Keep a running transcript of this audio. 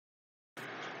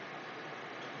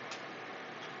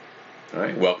All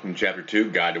right, welcome to Chapter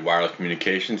 2, Guide to Wireless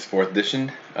Communications, 4th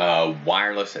edition,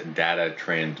 Wireless Data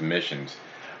Transmissions.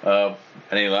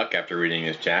 Any luck, after reading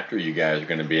this chapter, you guys are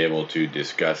going to be able to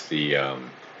discuss the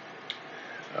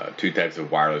two types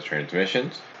of wireless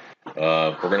transmissions.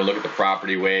 We're going to look at the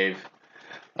property wave,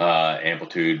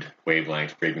 amplitude,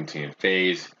 wavelength, frequency, and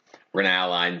phase. We're going to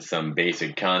outline some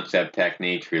basic concept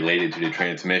techniques related to the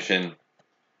transmission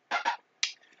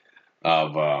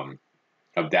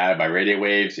of data by radio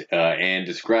waves, and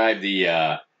describe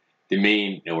the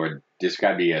main, or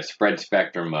describe the spread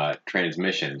spectrum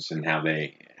transmissions and how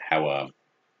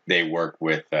they work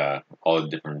with all the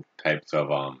different types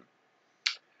of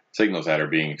signals that are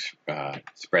being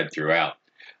spread throughout.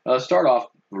 Start off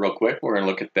real quick. We're going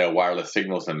to look at the wireless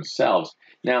signals themselves.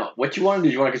 Now, what you want to do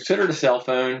is you want to consider the cell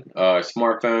phone,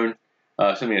 smartphone,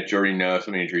 something that you already know,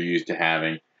 something that you're used to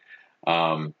having.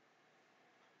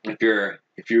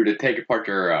 If you were to take apart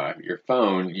your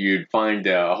phone, you'd find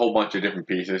a whole bunch of different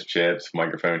pieces: chips,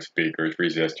 microphones, speakers,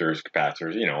 resistors,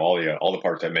 capacitors. You know, all the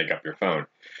parts that make up your phone.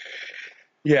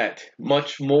 Yet,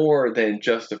 much more than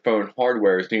just the phone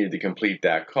hardware is needed to complete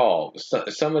that call.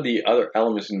 Some of the other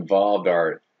elements involved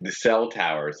are the cell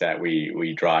towers that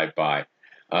we drive by,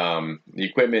 the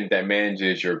equipment that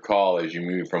manages your call as you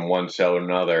move from one cell to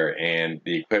another, and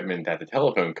the equipment that the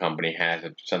telephone company has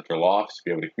at the central office to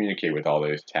be able to communicate with all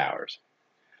those towers.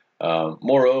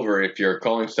 Moreover, if you're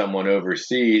calling someone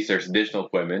overseas, there's additional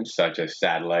equipment such as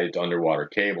satellites, underwater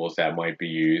cables that might be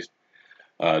used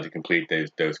to complete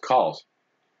those calls.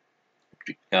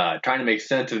 Trying to make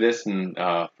sense of this and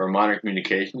for modern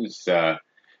communications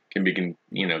can be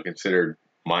considered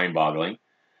mind-boggling,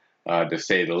 to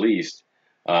say the least,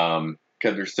 because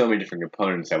there's so many different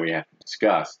components that we have to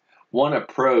discuss. One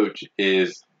approach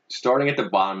is starting at the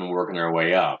bottom and working our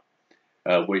way up.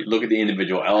 We look at the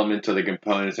individual elements of the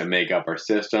components that make up our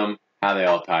system, how they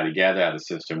all tie together, how the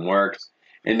system works,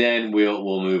 and then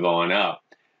we'll move on up.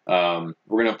 We're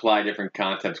going to apply different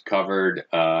concepts covered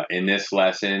in this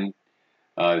lesson,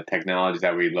 the technologies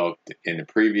that we looked in the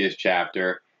previous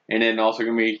chapter, and then also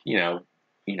going to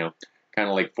be kind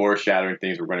of like foreshadowing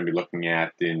things we're going to be looking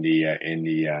at in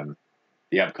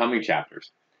the upcoming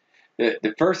chapters.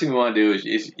 The first thing we want to do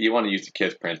is you want to use the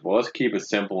KISS principle. Let's keep it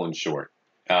simple and short.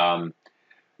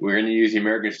 We're going to use the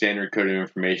American Standard Code of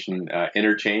Information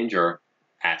Interchange, or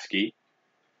ASCII,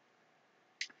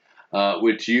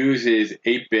 which uses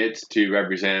 8 bits to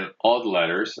represent all the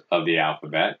letters of the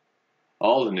alphabet,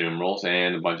 all the numerals,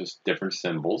 and a bunch of different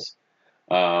symbols.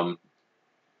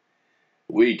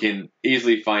 We can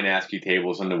easily find ASCII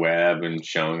tables on the web and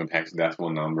showing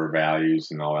hexadecimal number values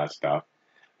and all that stuff.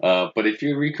 But if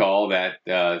you recall that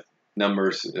all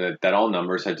numbers,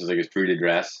 such as like a street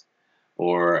address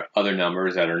or other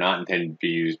numbers that are not intended to be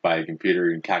used by a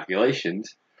computer in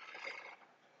calculations,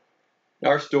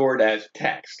 are stored as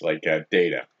text, like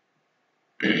data.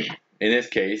 In this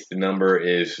case, the number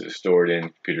is stored in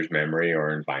computer's memory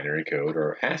or in binary code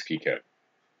or ASCII code.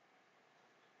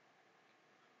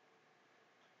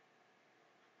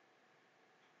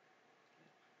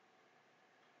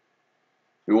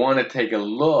 We want to take a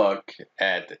look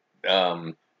at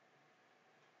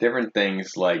different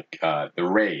things like the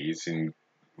rays and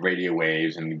radio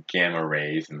waves and gamma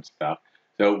rays and stuff.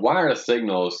 So wireless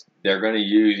signals, they're going to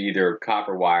use either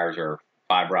copper wires or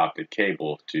fiber optic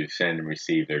cable to send and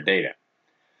receive their data.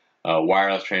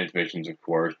 Wireless transmissions, of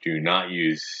course, do not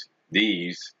use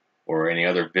these or any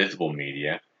other visible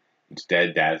media.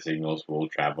 Instead, data signals will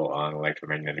travel on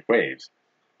electromagnetic waves.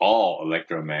 All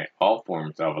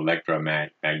forms of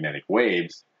electromagnetic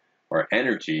waves or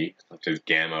energy, such as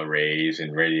gamma rays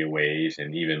and radio waves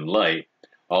and even light,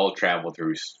 all travel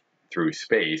through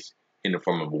space in the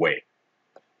form of a wave.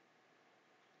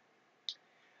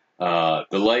 The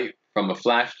light from a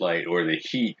flashlight or the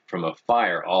heat from a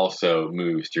fire also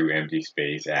moves through empty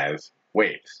space as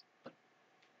waves.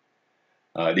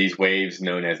 These waves,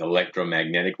 known as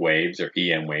electromagnetic waves or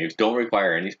EM waves, don't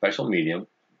require any special medium,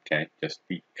 just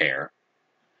the air,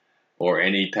 or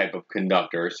any type of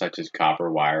conductor such as copper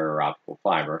wire or optical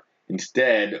fiber.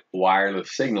 Instead,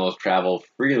 wireless signals travel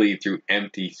freely through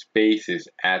empty spaces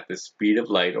at the speed of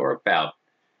light, or about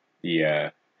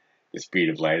the speed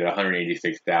of light at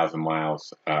 186,000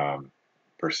 miles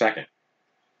per second.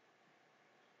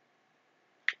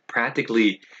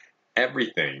 Practically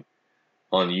everything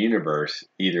on the universe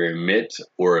either emits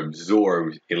or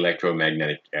absorbs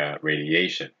electromagnetic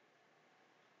radiation.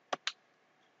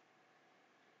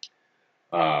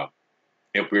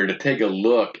 If we were to take a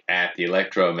look at the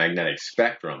electromagnetic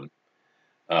spectrum,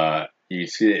 you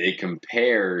see that it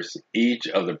compares each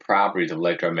of the properties of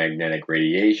electromagnetic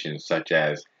radiation, such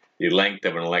as the length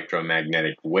of an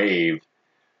electromagnetic wave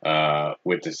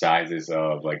with the sizes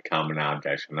of like common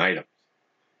objects and items.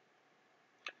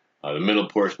 The middle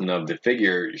portion of the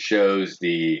figure shows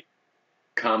the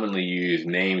commonly used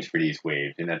names for these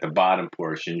waves, and at the bottom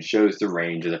portion shows the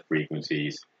range of the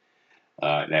frequencies.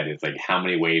 That is, like how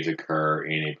many waves occur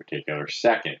in a particular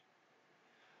second,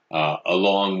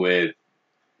 along with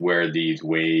where these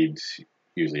waves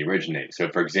usually originate. So,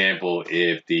 for example,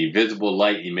 if the visible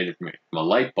light emitted from a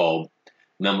light bulb,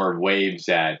 number of waves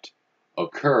that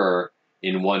occur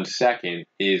in 1 second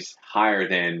is higher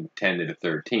than 10 to the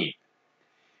 13th.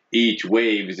 Each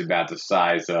wave is about the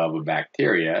size of a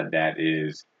bacteria, that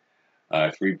is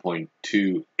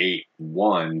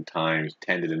 3.281 times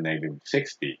 10 to the negative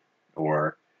 60,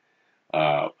 or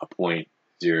a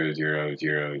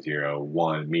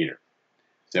 0.00001 meter.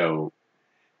 So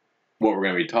what we're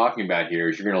going to be talking about here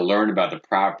is you're going to learn about the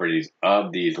properties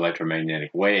of these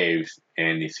electromagnetic waves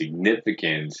and the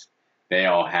significance they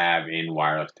all have in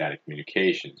wireless data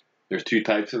communications. There's two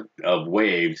types of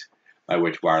waves by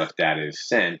which wireless data is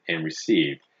sent and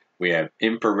received. We have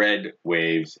infrared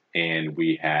waves and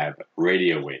we have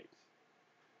radio waves.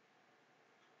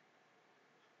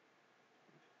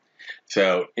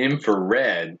 So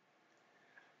infrared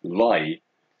light,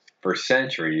 for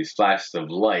centuries, flashes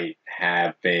of light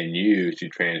have been used to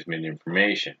transmit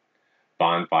information.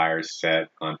 Bonfires set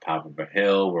on top of a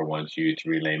hill were once used to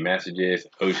relay messages.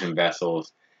 Ocean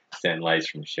vessels sent lights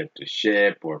from ship to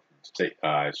ship or from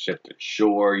ship to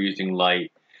shore using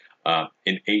light.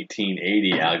 In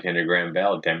 1880, Alexander Graham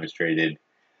Bell demonstrated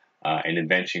an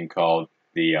invention called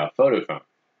the photophone,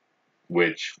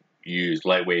 which used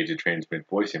light waves to transmit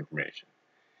voice information.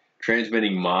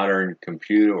 Transmitting modern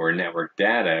computer or network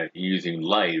data using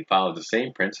light follows the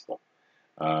same principle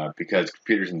because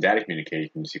computers and data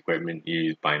communications equipment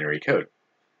use binary code.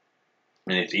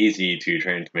 And it's easy to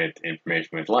transmit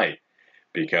information with light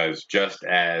because just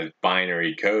as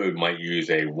binary code might use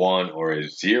a 1 or a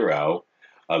 0,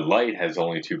 a light has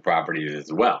only two properties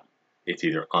as well. It's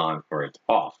either on or it's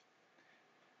off.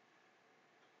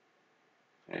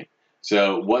 Okay.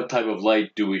 So what type of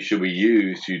light should we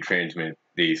use to transmit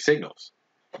these signals?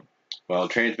 Well,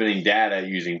 transmitting data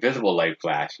using visible light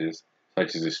flashes,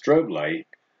 such as a strobe light,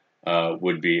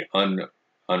 would be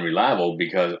unreliable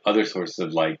because other sources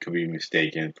of light could be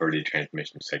mistaken for the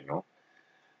transmission signal.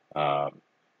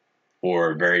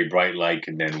 Or very bright light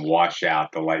can then wash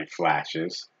out the light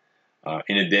flashes.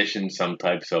 In addition, some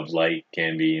types of light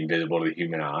can be invisible to the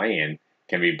human eye and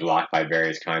can be blocked by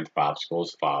various kinds of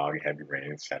obstacles, fog, heavy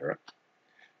rain, etc.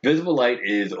 Visible light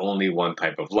is only one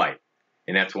type of light,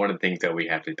 and that's one of the things that we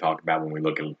have to talk about when we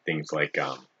look at things like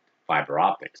fiber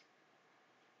optics.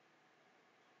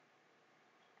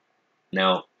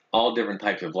 Now, all different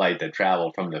types of light that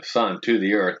travel from the sun to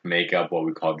the earth make up what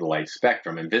we call the light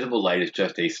spectrum, and visible light is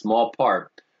just a small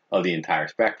part of the entire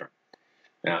spectrum.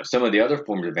 Now, some of the other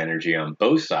forms of energy on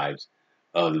both sides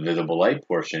of the visible light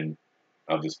portion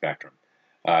of the spectrum,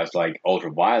 it's like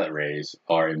ultraviolet rays,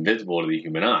 are invisible to the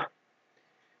human eye.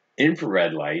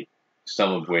 Infrared light,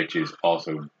 some of which is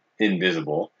also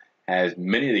invisible, has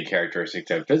many of the characteristics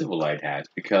that visible light has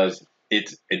because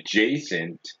it's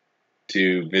adjacent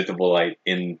to visible light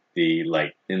in the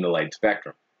light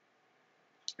spectrum.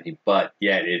 But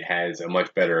yet it has a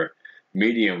much better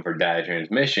medium for data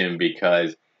transmission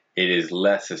because it is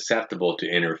less susceptible to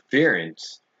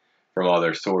interference from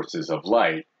other sources of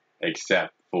light,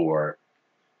 except for,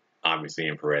 obviously,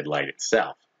 infrared light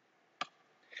itself.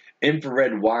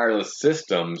 Infrared wireless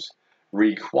systems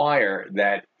require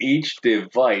that each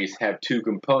device have two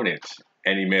components: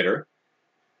 an emitter,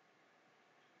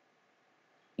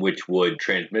 which would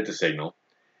transmit the signal,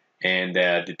 and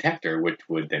a detector, which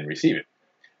would then receive it.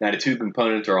 Now, the two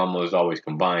components are almost always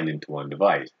combined into one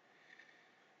device.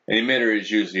 An emitter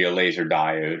is usually a laser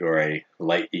diode or a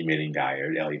light-emitting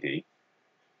diode, LED.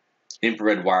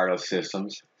 Infrared wireless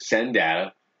systems send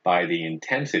data by the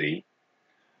intensity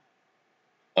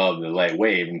of the light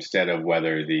wave instead of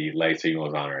whether the light signal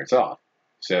is on or it's off.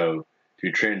 So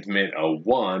to transmit a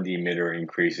 1, the emitter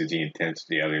increases the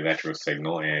intensity of the electrical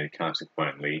signal and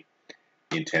consequently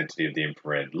the intensity of the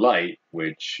infrared light,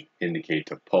 which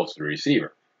indicates a pulse to the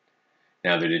receiver.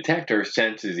 Now the detector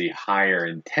senses the higher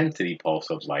intensity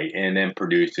pulse of light and then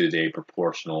produces a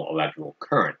proportional electrical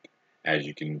current, as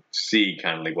you can see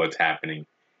kind of like what's happening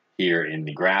here in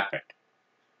the graphic.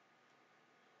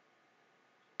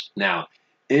 Now,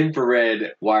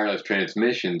 infrared wireless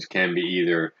transmissions can be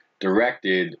either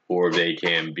directed or they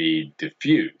can be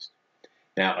diffused.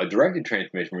 Now, a directed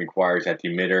transmission requires that the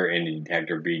emitter and the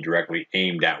detector be directly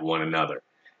aimed at one another,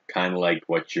 kind of like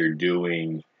what you're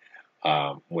doing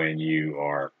when you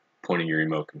are pointing your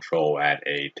remote control at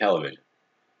a television.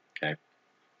 Okay.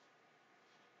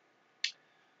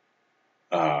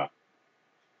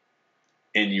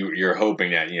 And you're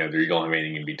hoping that you don't have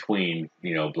anything in between,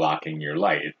 blocking your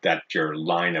light. That's your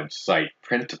line of sight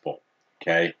principle.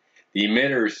 Okay. The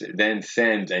emitters then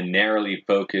sends a narrowly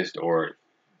focused or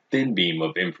thin beam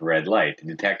of infrared light. The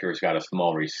detector's got a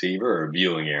small receiver or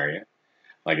viewing area,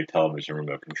 like a television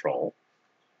remote control.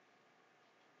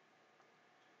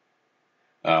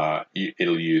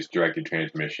 It'll use directed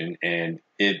transmission, and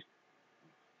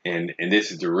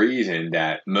this is the reason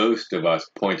that most of us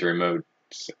point the remotes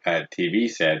at TV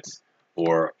sets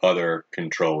or other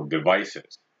controlled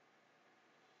devices.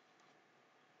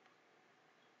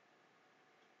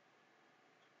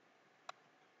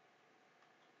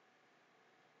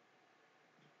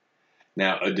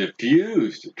 Now, a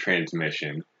diffused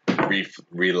transmission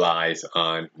relies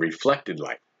on reflected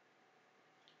light.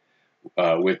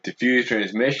 With diffused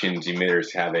transmissions,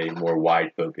 emitters have a more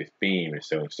wide-focused beam.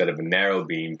 So instead of a narrow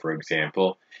beam, for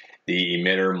example, the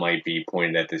emitter might be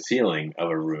pointed at the ceiling of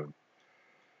a room.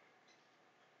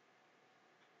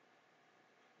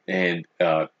 And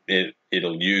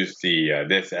it'll use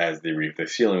this as the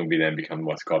ceiling will then become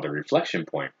what's called a reflection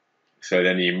point. So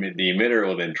then the emitter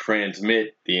will then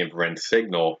transmit the infrared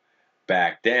signal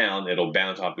back down. It'll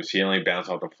bounce off the ceiling, bounce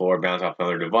off the floor, bounce off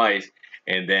another device,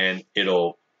 and then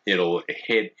it'll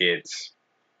hit its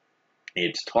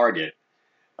target,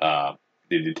 the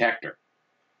detector.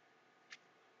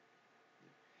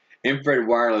 Infrared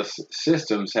wireless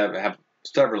systems have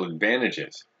several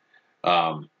advantages.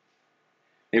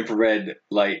 Infrared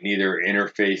light neither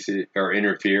interfaces or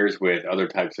interferes with other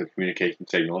types of communication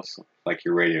signals, like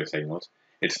your radio signals.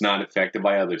 It's not affected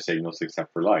by other signals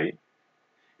except for light.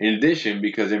 In addition,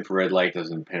 because infrared light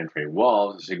doesn't penetrate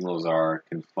walls, the signals are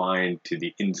confined to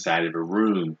the inside of a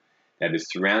room that is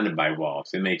surrounded by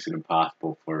walls. It makes it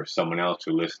impossible for someone else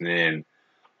to listen in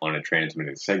on a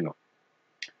transmitted signal.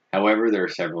 However, there are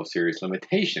several serious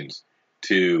limitations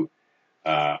to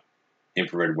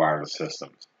infrared wireless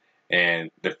systems. And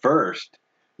the first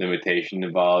limitation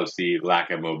involves the lack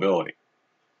of mobility.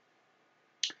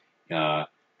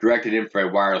 Directed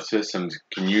infrared wireless systems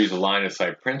can use a line of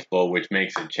sight principle, which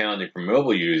makes it challenging for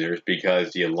mobile users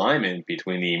because the alignment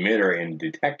between the emitter and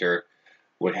detector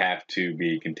would have to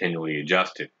be continually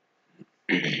adjusted.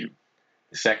 The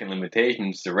second limitation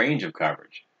is the range of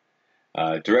coverage.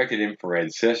 Directed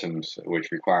infrared systems,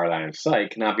 which require line of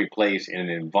sight, cannot be placed in an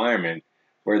environment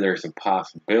where there's a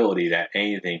possibility that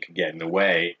anything could get in the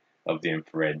way of the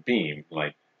infrared beam,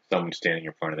 like someone standing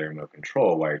in front of the remote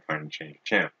control while you're trying to change the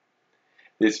channel.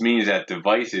 This means that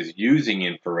devices using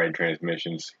infrared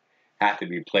transmissions have to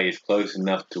be placed close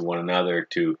enough to one another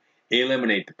to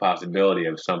eliminate the possibility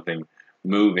of something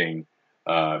moving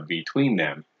between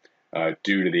them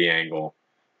due to the angle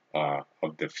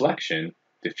of deflection.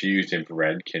 Diffused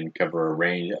infrared can cover a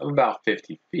range of about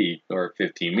 50 feet or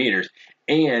 15 meters,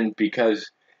 and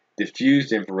because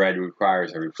diffused infrared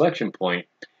requires a reflection point,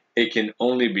 it can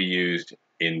only be used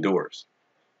indoors,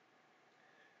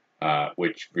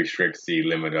 which restricts the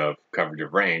limit of coverage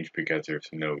of range because there's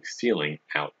no ceiling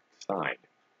outside.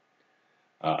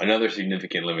 Another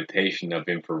significant limitation of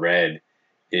infrared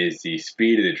is the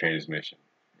speed of the transmission.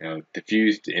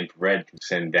 Diffused infrared can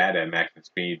send data at maximum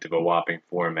speeds of a whopping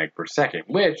 4 meg per second,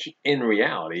 which in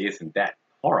reality isn't that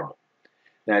horrible.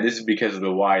 Now, this is because of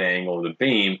the wide angle of the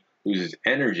beam loses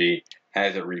energy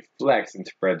as it reflects and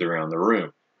spreads around the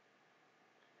room.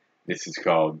 This is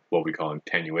called what we call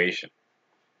attenuation.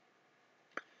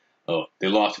 The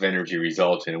loss of energy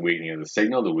results in a weakening of the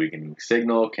signal. The weakening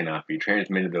signal cannot be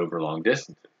transmitted over long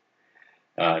distances.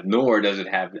 Nor does it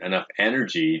have enough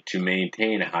energy to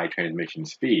maintain a high transmission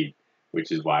speed, which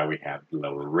is why we have the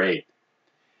lower rate.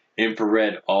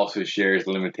 Infrared also shares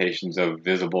limitations of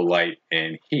visible light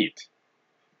and heat.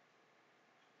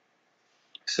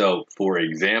 So, for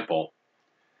example,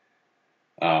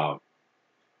 you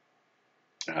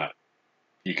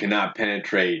cannot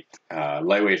penetrate,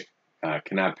 light waves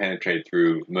cannot penetrate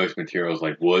through most materials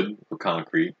like wood or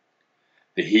concrete.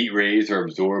 The heat rays are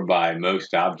absorbed by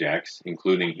most objects,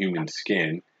 including human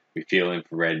skin. We feel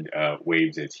infrared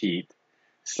waves as heat.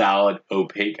 Solid,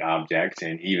 opaque objects,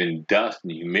 and even dust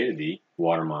and humidity,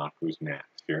 water molecules in the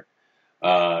atmosphere,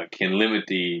 can limit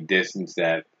the distance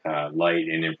that light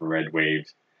and infrared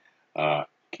waves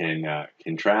can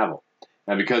travel.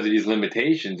 Now, because of these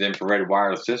limitations, infrared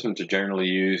wireless systems are generally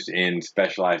used in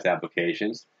specialized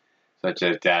applications, such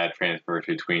as data transfer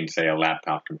between, say, a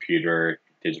laptop computer,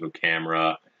 digital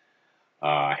camera,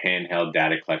 handheld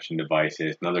data collection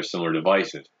devices, and other similar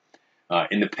devices.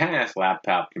 In the past,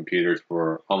 laptop computers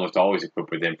were almost always equipped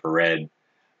with infrared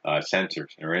sensors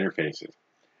or interfaces,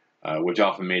 which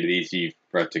often made it easy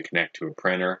for us to connect to a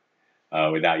printer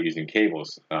without using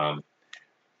cables. For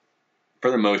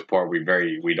the most part,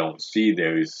 we don't see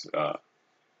those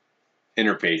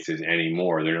interfaces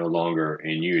anymore. They're no longer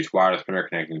in use. Wireless printer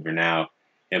connections are now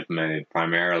implemented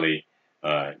primarily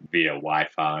via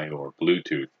Wi-Fi or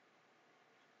Bluetooth.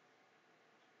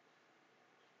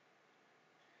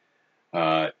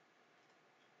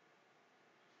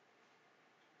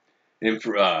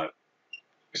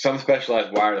 Some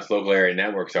specialized wireless local area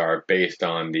networks are based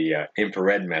on the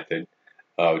infrared method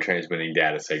of transmitting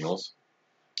data signals.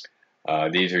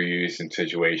 These are used in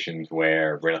situations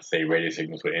where, let's say, radio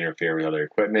signals would interfere with other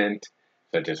equipment,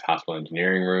 such as hospital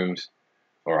engineering rooms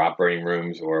or operating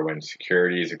rooms, or when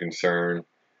security is a concern,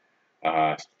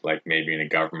 like maybe in a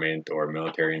government or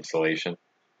military installation.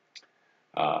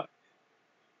 Uh,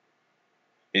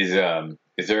 is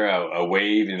there a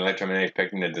wave in electromagnetic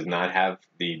spectrum that does not have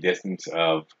the distance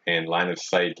of and line of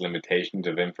sight limitations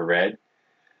of infrared?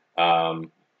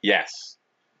 Yes,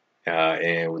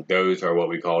 and those are what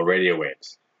we call radio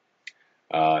waves.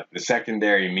 The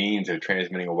secondary means of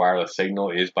transmitting a wireless signal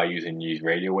is by using these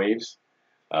radio waves,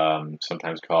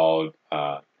 sometimes called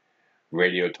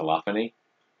radio telephony.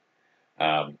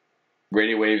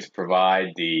 Radio waves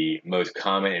provide the most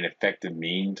common and effective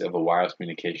means of a wireless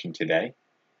communication today.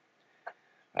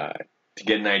 To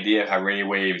get an idea of how radio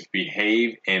waves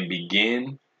behave and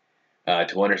begin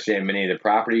to understand many of the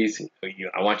properties,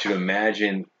 I want you to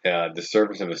imagine the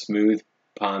surface of a smooth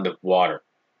pond of water.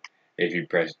 If you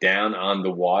press down on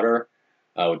the water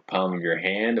with the palm of your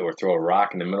hand or throw a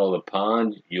rock in the middle of the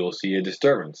pond, you'll see a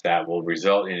disturbance that will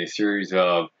result in a series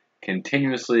of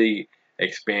continuously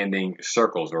expanding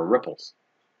circles or ripples.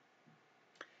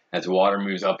 As the water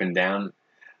moves up and down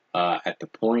at the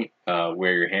point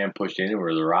where your hand pushed in and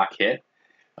where the rock hit,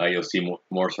 you'll see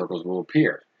more circles will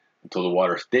appear until the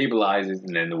water stabilizes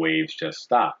and then the waves just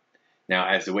stop. Now,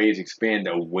 as the waves expand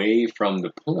away from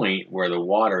the point where the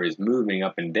water is moving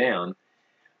up and down,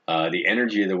 the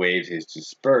energy of the waves is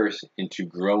dispersed into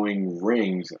growing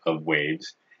rings of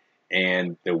waves,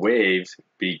 and the waves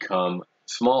become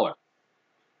smaller,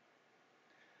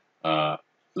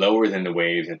 lower than the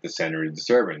waves at the center of the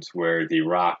disturbance, where the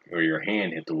rock or your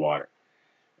hand hit the water.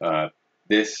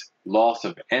 This loss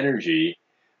of energy,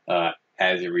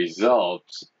 as a result,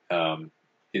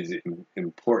 is an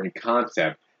important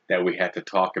concept that we have to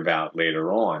talk about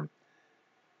later on.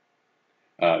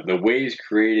 The waves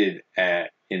created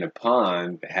in a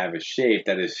pond have a shape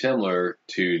that is similar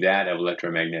to that of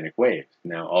electromagnetic waves.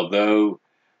 Now, although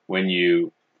when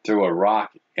you throw a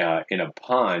rock in a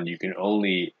pond, you can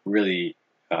only really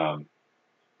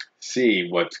see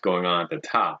what's going on at the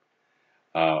top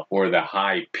or the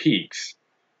high peaks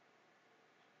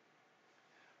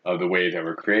of the waves that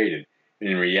were created.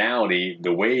 In reality,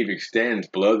 the wave extends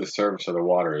below the surface of the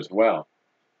water as well.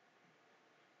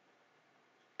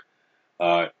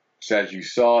 So as you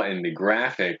saw in the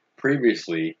graphic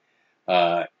previously,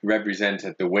 represents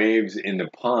that the waves in the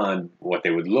pond, what they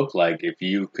would look like if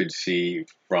you could see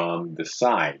from the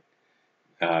side.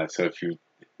 So if you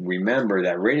remember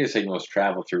that radio signals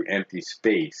travel through empty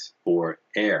space or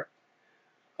air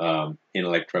in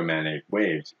electromagnetic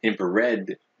waves.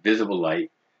 Infrared visible light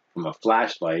from a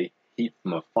flashlight, heat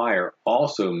from a fire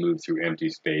also move through empty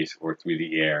space or through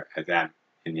the air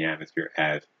in the atmosphere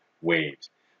as waves.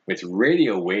 With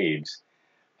radio waves,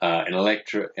 an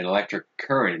electric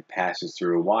current passes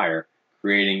through a wire,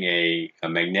 creating a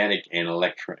magnetic and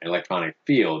electronic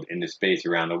field in the space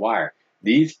around the wire.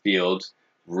 These fields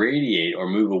radiate or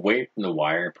move away from the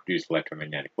wire and produce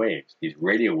electromagnetic waves. These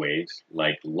radio waves,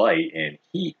 like light and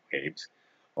heat waves,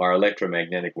 are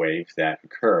electromagnetic waves that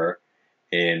occur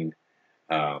in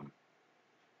a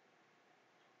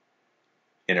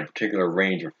particular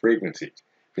range of frequencies.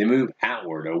 They move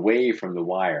outward, away from the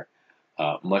wire,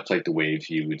 much like the waves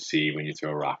you would see when you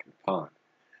throw a rock in a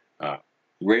pond.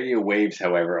 Radio waves,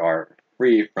 however, are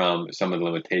free from some of the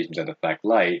limitations that affect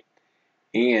light,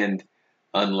 and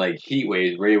unlike heat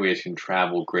waves, radio waves can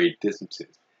travel great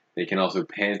distances. They can also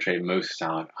penetrate most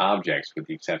solid objects with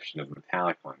the exception of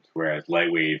metallic ones, whereas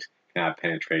light waves cannot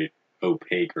penetrate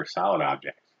opaque or solid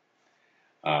objects.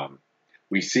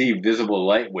 We see visible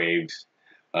light waves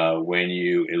when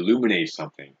you illuminate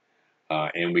something,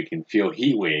 and we can feel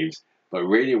heat waves, but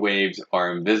radio waves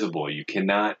are invisible. You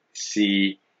cannot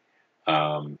see,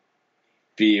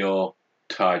 feel,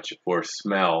 touch, or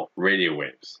smell radio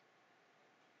waves.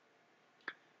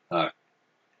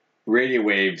 Radio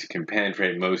waves can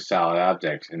penetrate most solid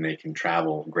objects, and they can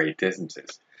travel great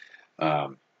distances.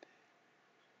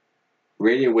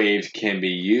 Radio waves can be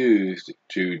used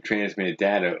to transmit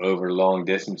data over long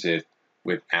distances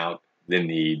without the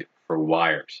need for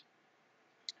wires.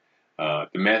 The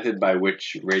method by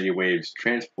which radio waves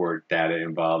transport data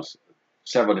involves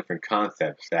several different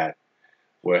concepts that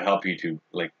will help you to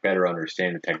better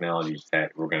understand the technologies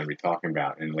that we're going to be talking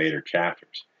about in later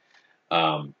chapters.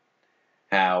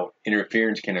 How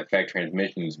interference can affect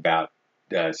transmissions, about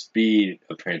the speed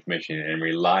of transmission and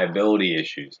reliability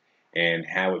issues, and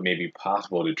how it may be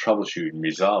possible to troubleshoot and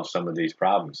resolve some of these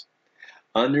problems.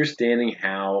 Understanding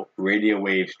how radio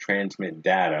waves transmit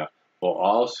data will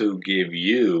also give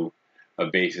you a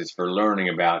basis for learning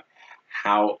about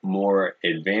how more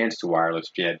advanced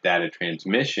wireless data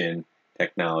transmission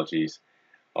technologies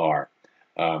are.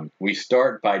 We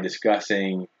start by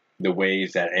discussing the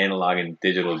ways that analog and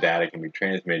digital data can be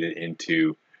transmitted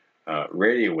into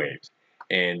radio waves.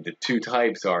 And the two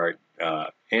types are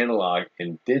analog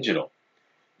and digital.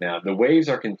 Now, the waves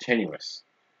are continuous,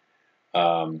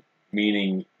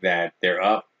 meaning that their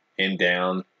up and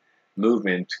down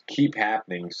movements keep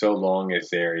happening so long as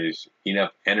there is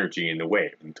enough energy in the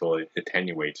wave until it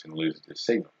attenuates and loses the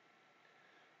signal.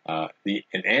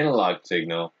 An analog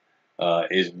signal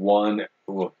is one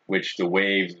which the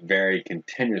waves vary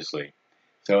continuously.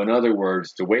 So in other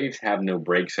words, the waves have no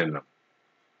breaks in them.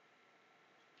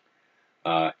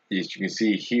 As you can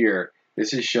see here,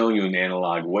 this is showing you an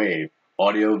analog wave.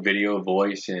 Audio, video,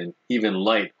 voice, and even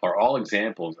light are all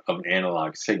examples of an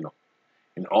analog signal.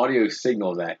 An audio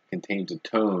signal that contains a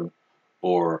tone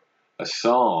or a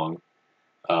song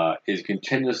is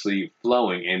continuously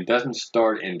flowing and doesn't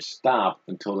start and stop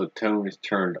until the tone is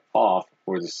turned off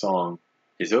or the song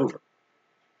is over.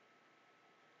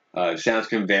 Sounds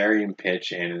can vary in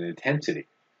pitch and in intensity.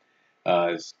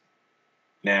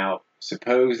 Now,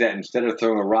 suppose that instead of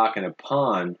throwing a rock in a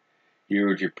pond, you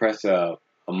were to press a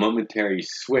momentary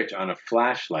switch on a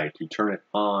flashlight to turn it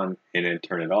on and then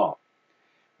turn it off.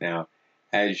 Now,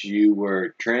 as you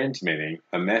were transmitting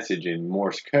a message in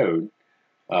Morse code,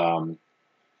 and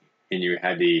you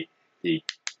had the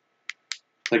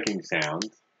clicking sounds,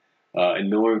 and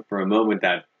knowing for a moment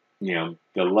that the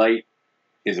light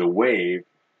is a wave,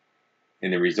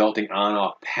 and the resulting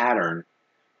on-off pattern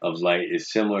of light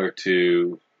is similar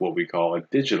to what we call a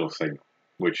digital signal,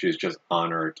 which is just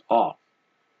on or it's off.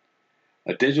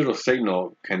 A digital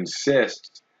signal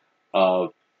consists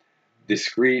of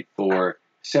discrete or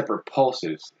separate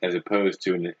pulses as opposed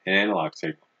to an analog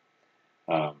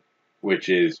signal, which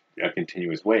is a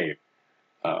continuous wave.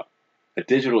 A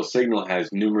digital signal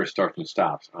has numerous starts and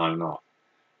stops on and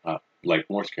off, like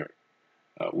Morse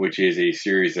code, which is a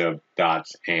series of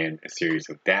dots and a series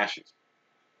of dashes.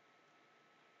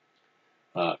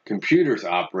 Computers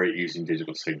operate using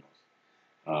digital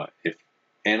signals. If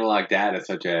analog data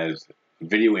such as a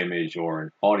video image or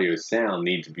an audio sound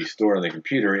needs to be stored on the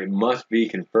computer, it must be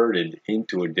converted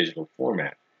into a digital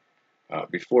format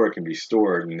before it can be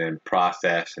stored and then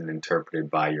processed and interpreted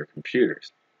by your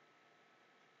computers.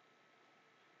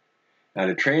 Now,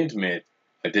 to transmit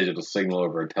a digital signal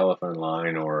over a telephone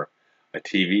line or a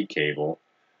TV cable,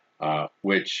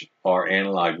 which are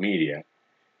analog media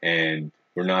and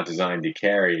were not designed to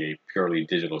carry a purely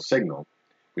digital signal,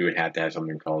 we would have to have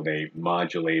something called a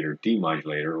modulator,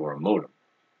 demodulator, or a modem.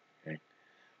 Okay?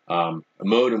 A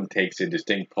modem takes a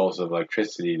distinct pulse of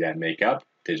electricity that make up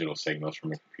digital signals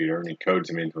from a computer and encodes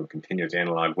them into a continuous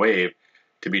analog wave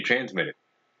to be transmitted.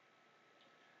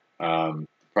 The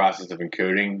process of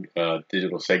encoding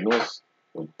digital signals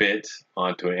or bits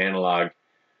onto an analog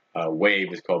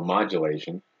wave is called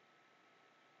modulation.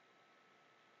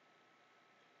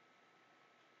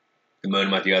 The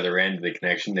modem at the other end of the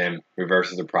connection then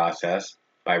reverses the process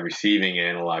by receiving an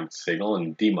analog signal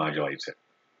and demodulates it.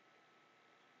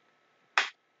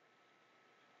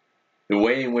 The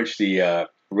way in which the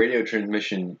radio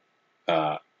transmission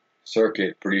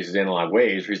circuit produces analog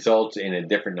waves results in a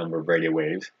different number of radio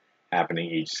waves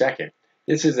happening each second.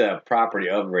 This is a property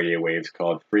of radio waves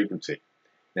called frequency.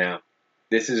 Now,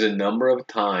 this is a number of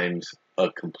times a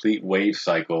complete wave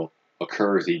cycle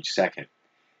occurs each second.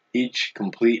 Each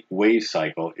complete wave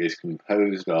cycle is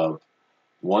composed of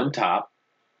one top,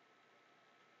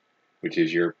 which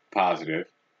is your positive,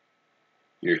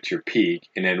 your peak,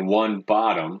 and then one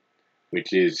bottom,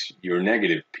 which is your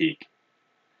negative peak,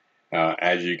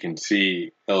 as you can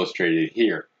see illustrated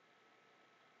here.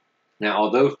 Now,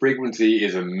 although frequency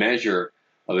is a measure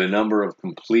of the number of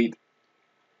complete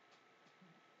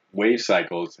wave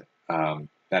cycles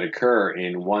that occur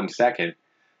in 1 second,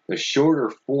 the shorter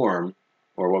form,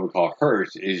 or what we call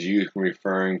hertz, is used when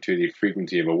referring to the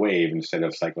frequency of a wave instead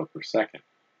of cycles per second.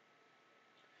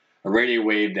 A radio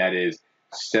wave that is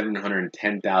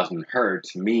 710,000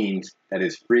 hertz means that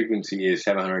its frequency is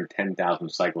 710,000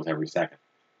 cycles every second.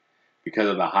 Because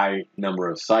of the high number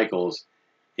of cycles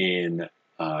in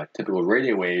typical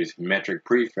radio waves, metric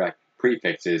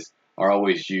prefixes are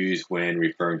always used when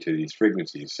referring to these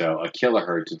frequencies. So a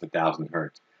kilohertz is 1,000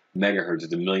 hertz, megahertz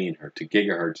is 1,000,000 hertz, a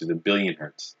gigahertz is 1,000,000,000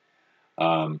 hertz.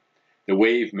 The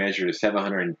wave measured at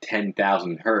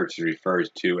 710,000 hertz is referred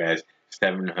to as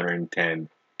 710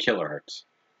 kilohertz.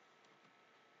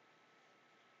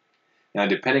 Now,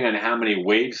 depending on how many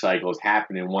wave cycles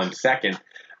happen in 1 second,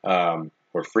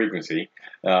 or frequency,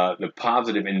 the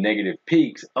positive and negative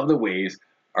peaks of the waves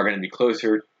are going to be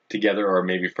closer together or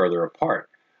maybe further apart.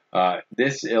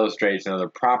 This illustrates another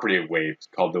property of waves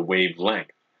called the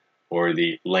wavelength, or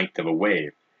the length of a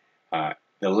wave.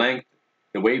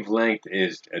 The wavelength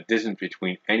is a distance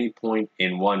between any point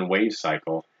in one wave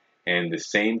cycle and the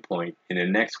same point in the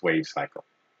next wave cycle,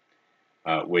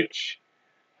 which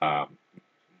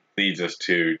leads us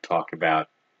to talk about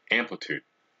amplitude.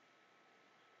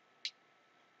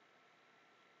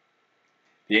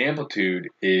 The amplitude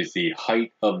is the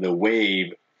height of the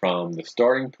wave from the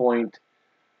starting point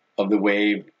of the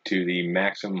wave to the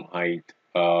maximum height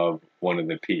of one of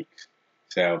the peaks.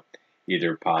 So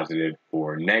either positive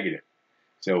or negative.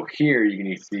 So here you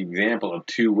can see an example of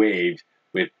two waves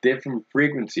with different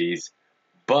frequencies,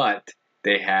 but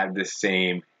they have the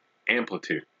same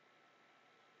amplitude.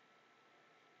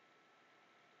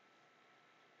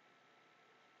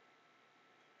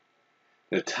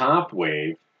 The top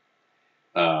wave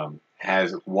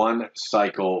has 1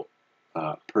 cycle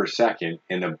per second,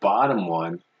 and the bottom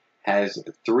one has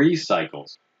 3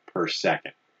 cycles per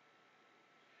second.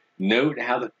 Note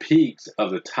how the peaks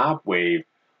of the top wave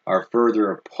are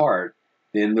further apart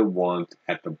than the ones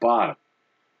at the bottom.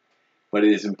 But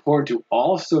it is important to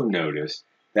also notice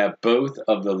that both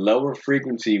of the lower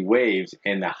frequency waves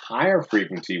and the higher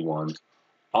frequency ones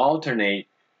alternate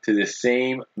to the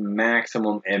same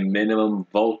maximum and minimum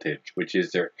voltage, which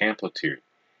is their amplitude.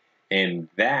 And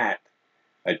that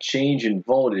a change in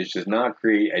voltage does not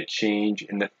create a change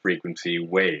in the frequency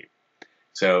wave.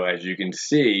 So as you can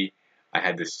see, I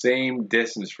had the same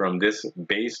distance from this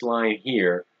baseline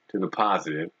here to the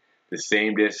positive, the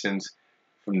same distance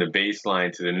from the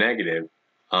baseline to the negative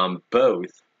on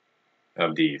both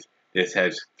of these. This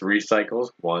has 3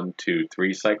 cycles, 1, 2,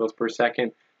 3 cycles per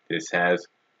second. This has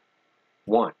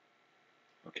 1.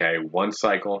 Okay, 1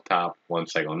 cycle top, 1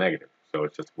 cycle negative. So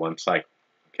it's just 1 cycle.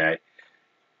 Okay.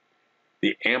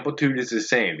 The amplitude is the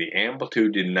same. The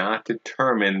amplitude did not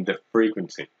determine the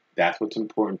frequency. That's what's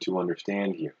important to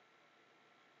understand here.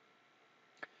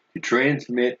 To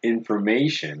transmit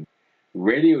information,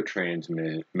 radio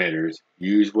transmitters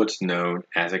use what's known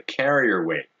as a carrier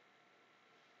wave.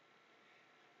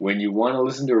 When you want to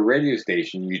listen to a radio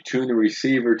station, you tune the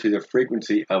receiver to the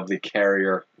frequency of the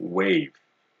carrier wave.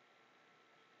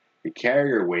 The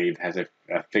carrier wave has a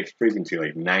fixed frequency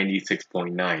like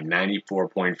 96.9,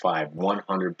 94.5,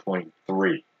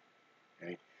 100.3.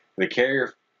 Okay?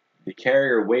 The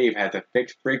carrier wave has a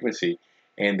fixed frequency,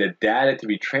 and the data to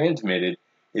be transmitted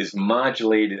is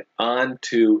modulated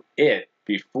onto it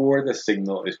before the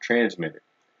signal is transmitted.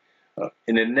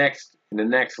 In the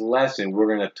next lesson,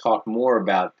 we're going to talk more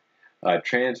about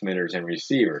transmitters and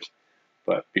receivers.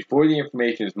 But before the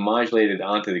information is modulated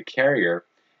onto the carrier,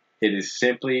 it is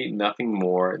simply nothing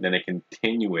more than a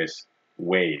continuous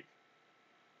wave.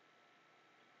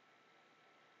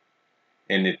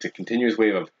 And it's a continuous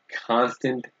wave of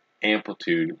constant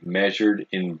amplitude measured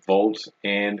in volts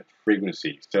and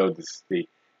frequency. So the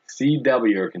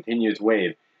CW, or continuous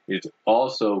wave, is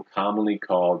also commonly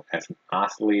called as an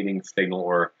oscillating signal,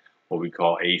 or what we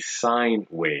call a sine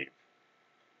wave.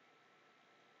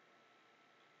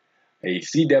 A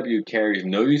CW carries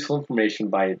no useful information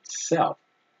by itself.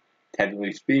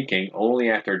 Technically speaking, only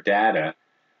after data,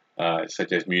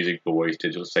 such as music, voice,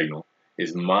 digital signal,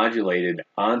 is modulated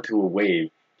onto a wave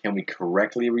can we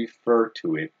correctly refer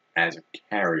to it as a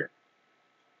carrier.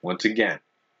 Once again,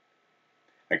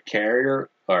 a carrier,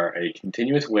 or a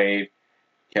continuous wave,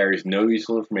 carries no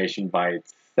useful information by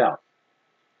itself.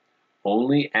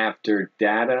 Only after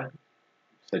data,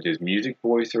 such as music,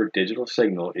 voice, or digital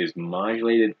signal, is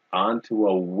modulated onto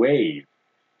a wave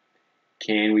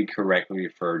can we correctly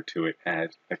refer to it as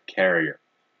a carrier.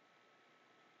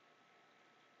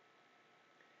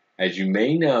 As you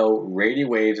may know, radio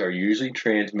waves are usually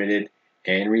transmitted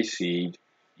and received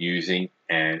using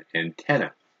an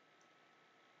antenna.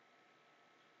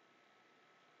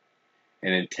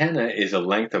 An antenna is a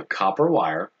length of copper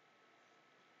wire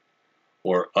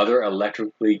or other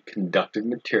electrically conductive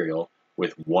material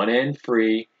with one end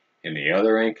free and the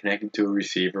other end connected to a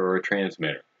receiver or a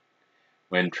transmitter.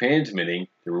 When transmitting,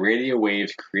 the radio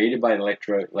waves created by the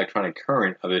electronic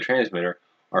current of the transmitter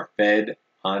are fed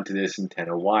onto this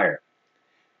antenna wire.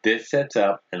 This sets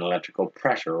up an electrical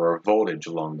pressure or voltage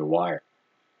along the wire,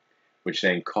 which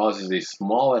then causes a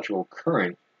small electrical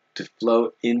current to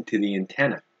flow into the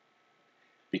antenna.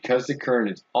 Because the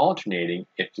current is alternating,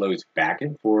 it flows back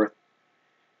and forth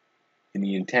in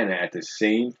the antenna at the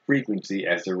same frequency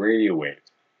as the radio waves.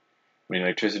 When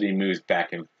electricity moves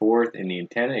back and forth in the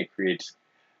antenna, it creates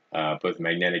both a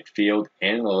magnetic field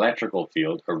and an electrical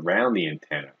field around the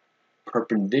antenna,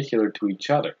 perpendicular to each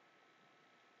other,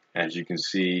 as you can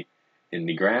see in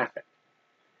the graphic.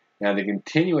 Now, the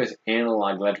continuous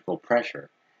analog electrical pressure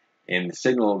and the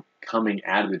signal coming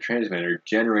out of the transmitter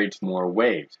generates more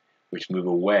waves, which move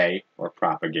away or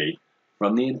propagate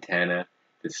from the antenna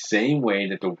the same way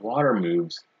that the water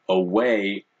moves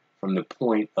away from the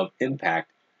point of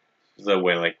impact, the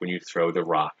way like when you throw the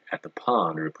rock at the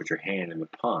pond or put your hand in the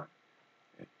pond.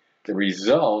 The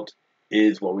result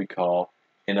is what we call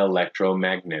an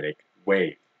electromagnetic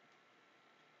wave.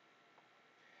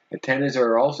 Antennas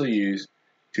are also used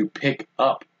to pick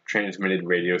up transmitted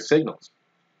radio signals.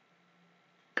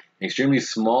 An extremely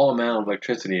small amount of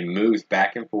electricity moves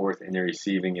back and forth in the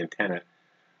receiving antenna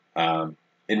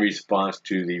in response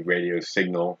to the radio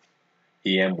signal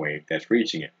EM wave that's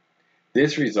reaching it.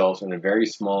 This results in a very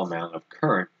small amount of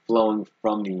current flowing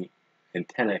from the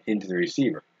antenna into the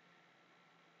receiver,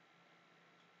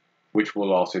 which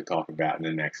we'll also talk about in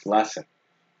the next lesson.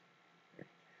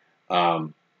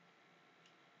 The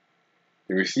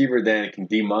receiver then can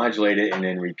demodulate it and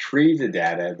then retrieve the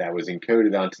data that was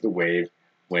encoded onto the wave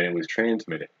when it was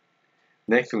transmitted.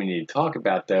 Next thing we need to talk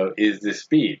about, though, is the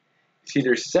speed. You see,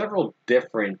 there's several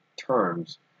different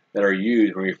terms that are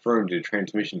used when referring to the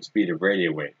transmission speed of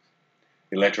radio waves.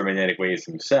 The electromagnetic waves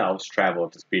themselves travel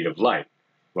at the speed of light,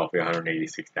 roughly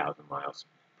 186,000 miles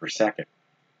per second.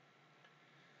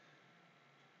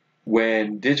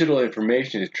 When digital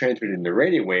information is transmitted in the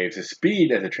radio waves, the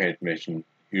speed of the transmission,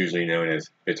 usually known as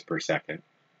bits per second,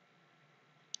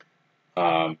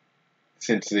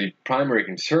 since the primary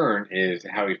concern is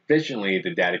how efficiently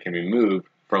the data can be moved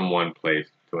from one place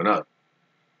to another.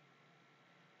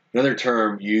 Another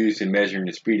term used in measuring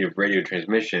the speed of radio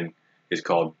transmission is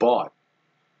called baud,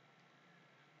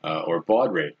 or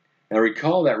baud rate. Now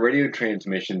recall that radio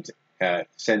transmissions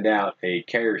send out a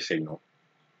carrier signal,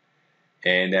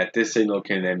 and that this signal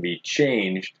can then be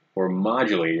changed or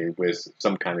modulated with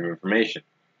some kind of information.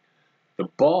 The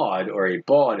baud, or a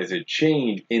baud, is a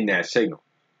change in that signal.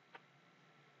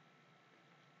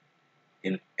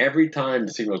 And every time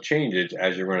the signal changes,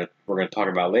 as we're going to talk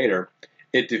about later,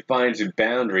 it defines the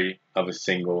boundary of a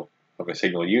signal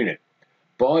unit.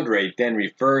 Baud rate then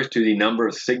refers to the number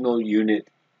of signal unit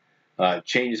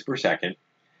changes per second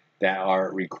that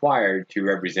are required to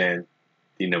represent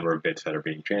the number of bits that are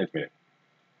being transmitted.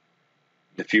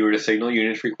 The fewer the signal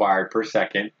units required per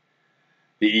second,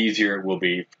 the easier it will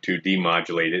be to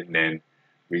demodulate it and then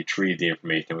retrieve the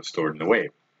information that was stored in the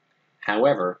wave.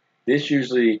 However, this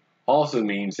usually also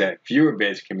means that fewer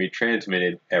bits can be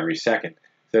transmitted every second.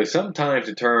 So sometimes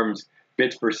the terms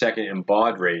bits per second and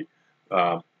baud rate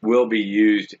will be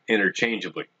used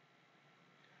interchangeably,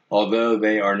 although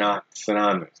they are not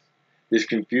synonymous. This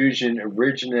confusion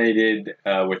originated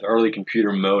with early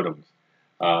computer modems.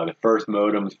 The first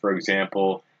modems, for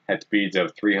example, had speeds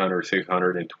of 300,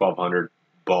 600, and 1200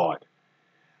 baud.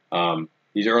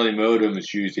 These early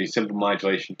modems used a simple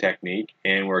modulation technique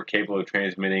and were capable of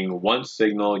transmitting one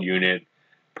signal unit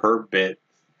per bit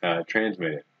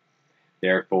transmitted.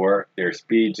 Therefore, their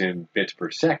speeds in bits per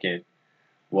second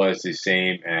was the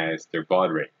same as their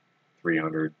baud rate,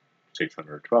 300,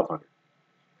 600,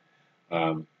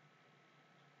 1200.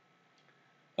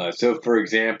 So, for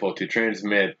example, to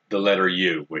transmit the letter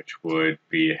U, which would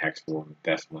be a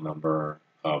hexadecimal number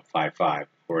of 55,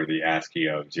 or the ASCII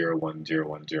of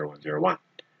 01010101,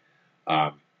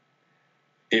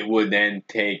 it would then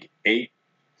take 8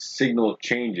 signal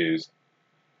changes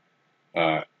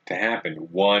to happen,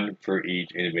 one for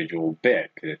each individual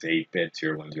bit, because it's 8 bits,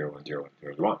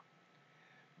 01010101.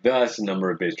 Thus, the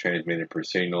number of bits transmitted per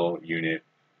signal unit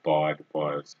baud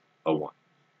was a 1.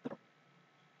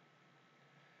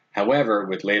 However,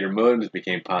 with later modems, it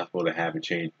became possible to have a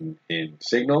change in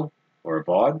signal, or a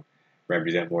baud,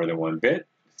 represent more than 1 bit.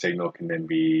 The signal can then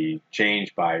be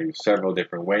changed by several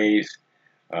different ways.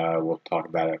 We'll talk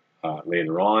about it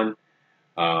later on.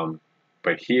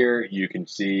 But here you can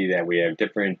see that we have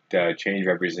different change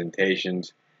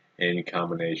representations in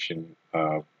combination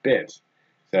of bits.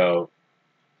 So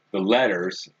the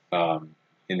letters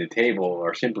in in the table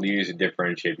are simply used to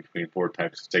differentiate between 4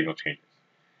 types of signal changes.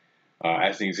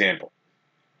 As an example,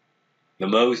 the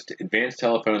most advanced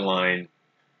telephone line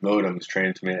modems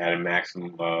transmit at a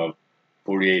maximum of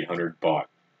 4,800 baud,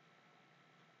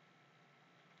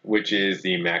 which is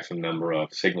the maximum number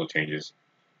of signal changes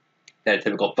that a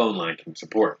typical phone line can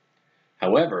support.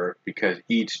 However, because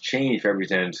each change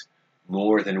represents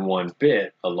more than 1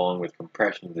 bit along with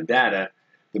compression of the data,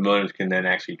 the modems can then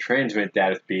actually transmit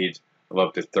data speeds of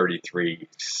up to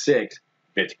 33.6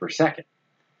 bits per second,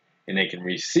 and they can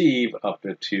receive up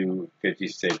to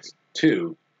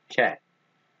 256.2 K.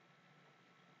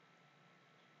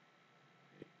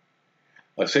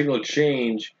 A signal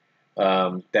change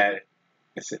that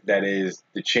is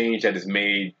the change that is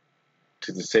made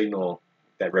to the signal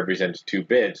that represents 2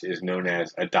 bits is known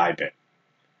as a die bit.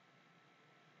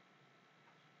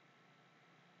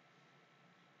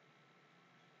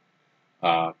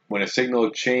 When a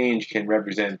signal change can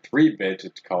represent 3 bits,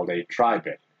 it's called a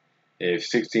tri-bit. If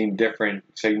 16 different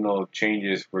signal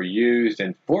changes were used,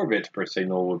 then 4 bits per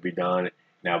signal would be done, and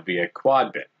that would be a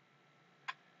quad bit.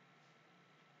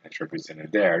 That's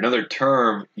represented there. Another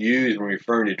term used when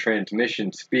referring to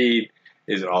transmission speed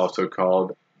is also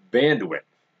called bandwidth.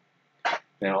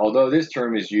 Now, although this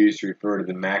term is used to refer to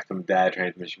the maximum data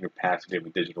transmission capacity of a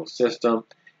digital system,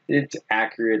 it's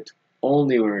accurate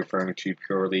only when referring to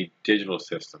purely digital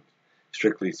systems.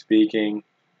 Strictly speaking,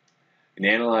 an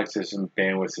analog system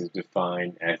bandwidth is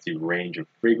defined as the range of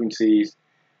frequencies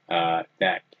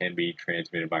that can be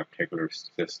transmitted by a particular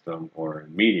system or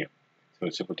medium. So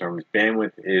in simple terms,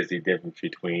 bandwidth is the difference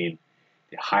between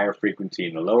the higher frequency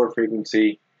and the lower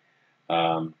frequency,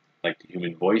 like the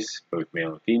human voice, both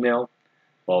male and female,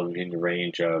 falls within the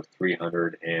range of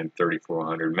 300 and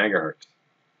 3400 megahertz.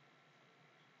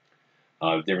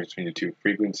 The difference between the two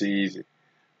frequencies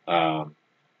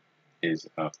is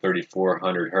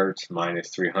 3400 hertz minus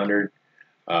 300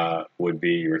 would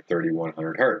be your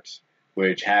 3100 hertz,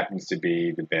 which happens to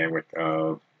be the bandwidth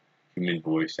of human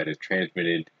voice that is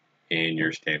transmitted in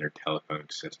your standard telephone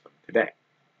system today,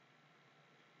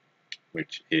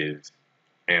 which is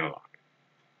analog.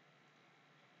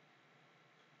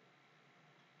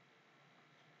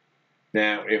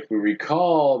 Now, if we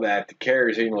recall that the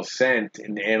carrier signal sent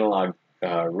in the analog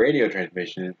radio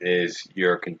transmission is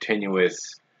your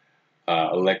continuous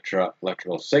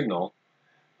electrical signal,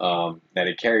 that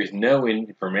it carries no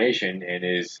information and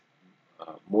is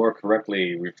more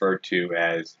correctly referred to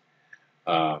as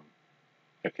a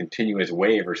continuous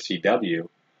wave, or CW,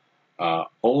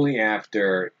 only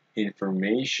after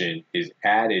information is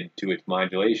added to its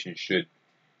modulation should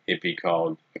it be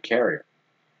called a carrier.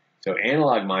 So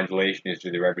analog modulation is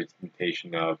the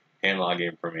representation of analog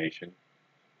information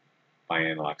by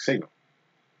analog signal.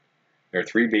 There are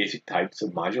 3 basic types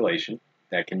of modulation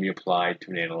that can be applied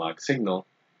to an analog signal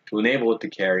to enable it to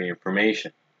carry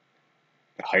information: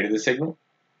 the height of the signal,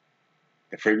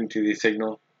 the frequency of the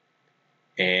signal,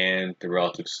 and the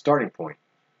relative starting point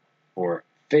or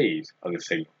phase of the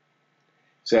signal.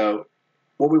 So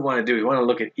what we want to do is we want to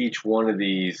look at each one of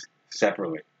these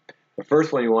separately. The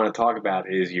first one you want to talk about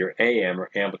is your AM, or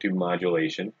amplitude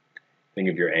modulation. Think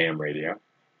of your AM radio.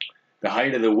 The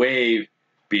height of the wave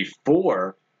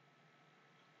before,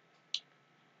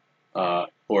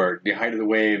 or the height of the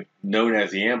wave known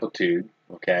as the amplitude,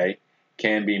 okay,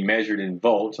 can be measured in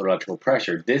volts, or electrical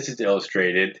pressure. This is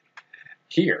illustrated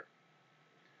here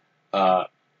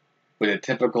with a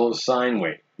typical sine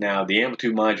wave. Now, the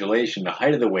amplitude modulation, the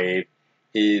height of the wave,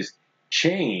 is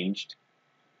changed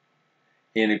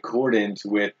in accordance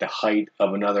with the height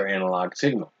of another analog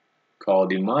signal called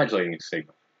the modulating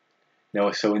signal.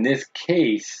 Now, so in this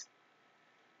case,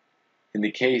 in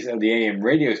the case of the AM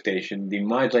radio station, the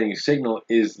modulating signal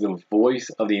is the voice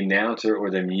of the announcer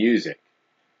or the music,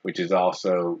 which is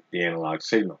also the analog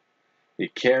signal. The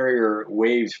carrier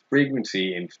wave's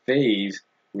frequency and phase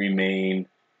remain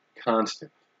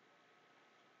constant.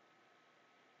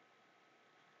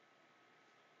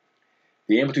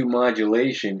 The amplitude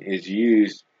modulation is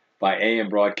used by AM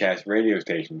broadcast radio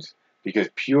stations because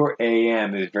pure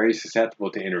AM is very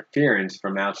susceptible to interference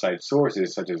from outside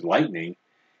sources such as lightning.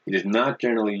 It is not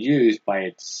generally used by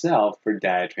itself for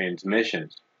data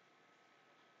transmissions.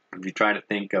 If you try to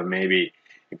think of maybe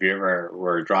if you ever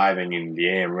were driving and the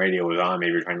AM radio was on,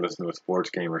 maybe you're trying to listen to a sports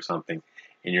game or something,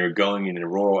 and you're going in a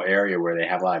rural area where they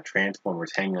have a lot of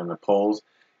transformers hanging on the poles,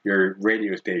 your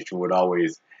radio station would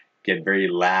always get very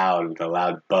loud with a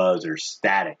loud buzz or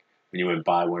static when you went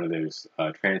by one of those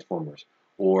transformers.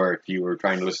 Or if you were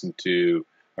trying to listen to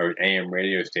an AM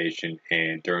radio station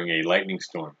and during a lightning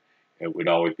storm, it would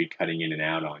always be cutting in and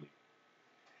out on you.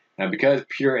 Now, because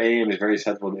pure AM is very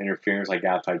susceptible to interference like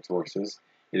outside sources,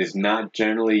 it is not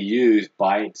generally used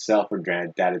by itself for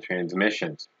data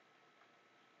transmissions.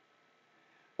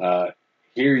 Here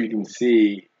you can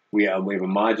see we have a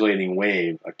modulating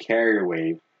wave, a carrier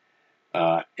wave,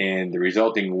 and the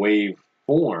resulting wave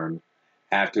form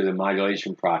after the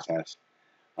modulation process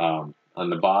on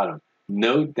the bottom.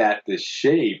 Note that the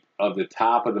shape of the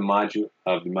top of the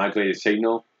modulated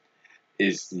signal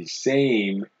is the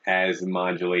same as the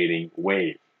modulating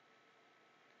wave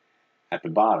at the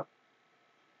bottom.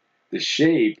 The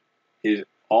shape is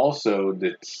also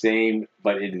the same,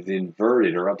 but it is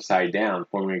inverted or upside down,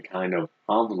 forming a kind of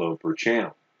envelope or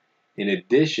channel. In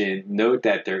addition, note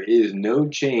that there is no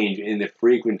change in the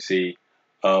frequency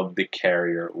of the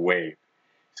carrier wave.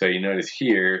 So you notice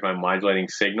here is my modulating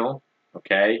signal,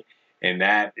 okay? And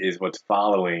that is what's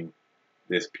following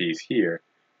this piece here,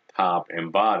 top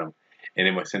and bottom. And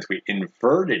then since we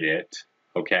inverted it,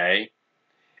 okay,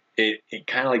 it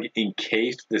kind of like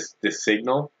encased this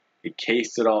signal. It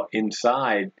cased it all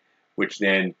inside, which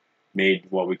then made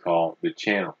what we call the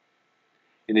channel.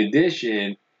 In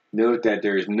addition, note that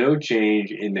there is no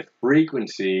change in the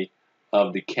frequency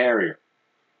of the carrier.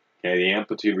 Okay, the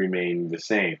amplitude remained the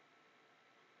same.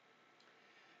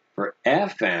 For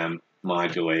FM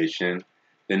modulation,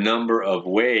 the number of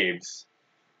waves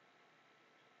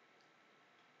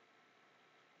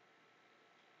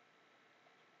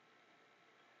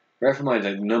recognize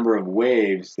that the number of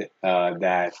waves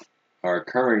that are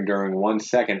occurring during 1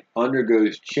 second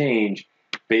undergoes change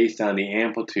based on the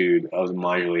amplitude of the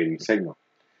modulating signal.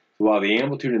 So while the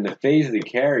amplitude and the phase of the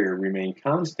carrier remain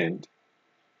constant,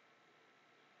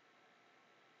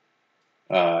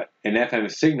 an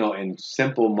FM signal in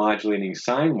simple modulating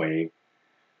sine wave,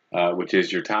 which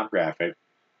is your top graphic,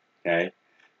 okay,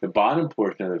 the bottom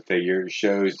portion of the figure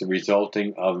shows the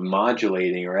resulting of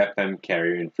modulating or FM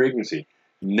carrier in frequency.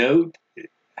 Note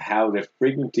how the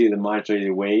frequency of the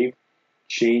modulated wave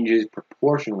changes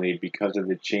proportionally because of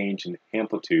the change in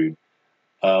amplitude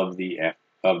of the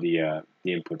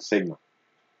input signal,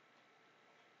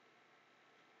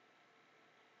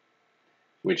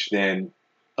 which then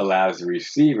allows the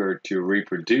receiver to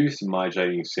reproduce the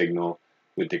modulating signal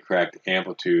with the correct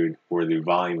amplitude or the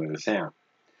volume of the sound.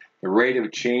 The rate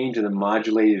of change of the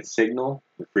modulated signal,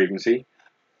 the frequency,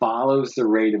 follows the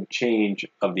rate of change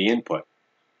of the input,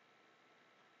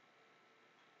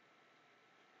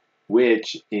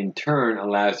 which in turn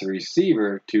allows the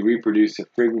receiver to reproduce the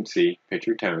frequency, pitch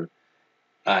or tone,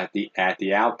 at the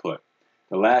output.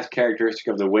 The last characteristic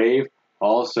of the wave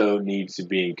also needs to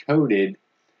be encoded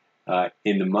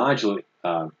into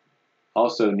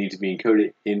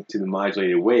the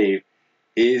modulated wave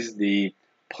is the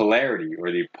polarity,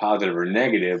 or the positive or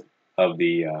negative of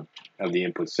the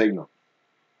input signal.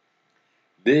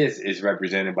 This is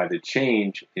represented by the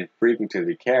change in frequency of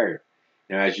the carrier.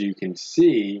 Now, as you can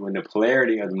see, when the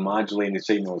polarity of the modulating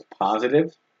signal is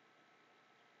positive,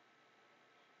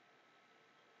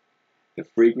 the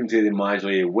frequency of the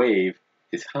modulated wave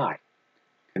is high.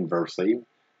 Conversely,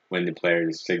 when the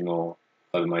polarity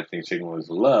of the modulating signal is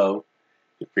low,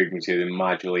 the frequency of the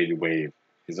modulated wave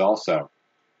is also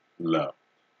low.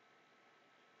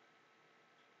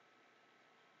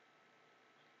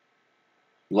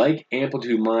 Like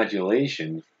amplitude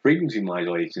modulation, frequency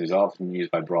modulation is often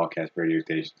used by broadcast radio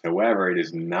stations. However, it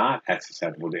is not as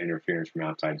susceptible to interference from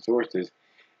outside sources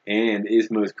and is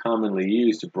most commonly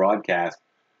used to broadcast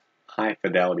high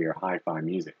fidelity or hi-fi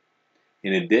music.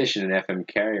 In addition, an FM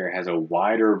carrier has a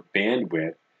wider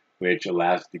bandwidth, which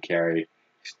allows it to carry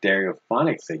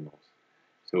stereophonic signals.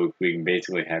 So we can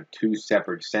basically have two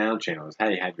separate sound channels. How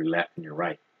you have your left and your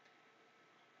right.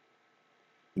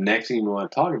 The next thing we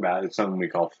want to talk about is something we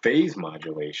call phase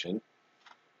modulation.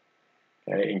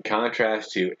 Okay? In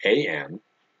contrast to AM,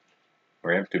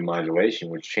 or amplitude modulation,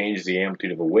 which changes the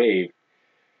amplitude of a wave,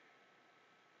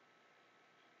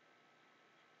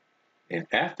 and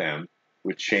FM,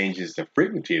 which changes the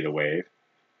frequency of the wave,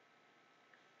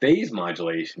 phase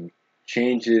modulation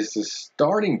changes the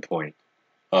starting point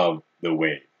of the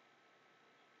wave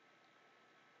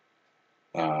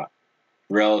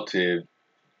relative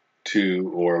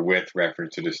to or with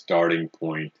reference to the starting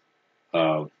point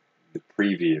of the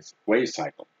previous wave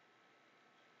cycle.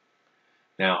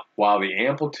 Now, while the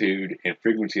amplitude and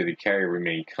frequency of the carrier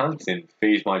remain constant,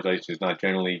 phase modulation is not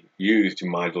generally used to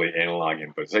modulate analog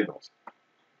input signals.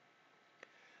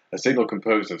 A signal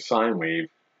composed of sine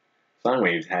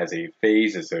waves has a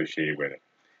phase associated with it.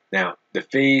 Now, the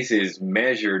phase is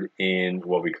measured in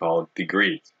what we call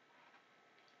degrees.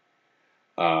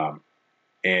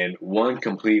 And one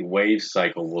complete wave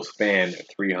cycle will span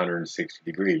 360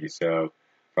 degrees. So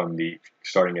from the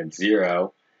starting at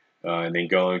 0, and then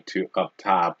going to up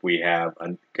top, we have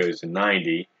goes to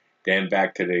 90. Then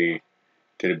back to the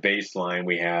baseline,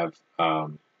 we have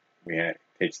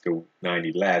takes to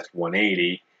 90 less,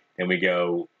 180. Then we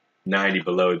go 90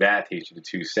 below that, takes you to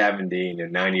 270, and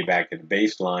then 90 back to the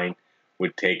baseline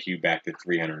would take you back to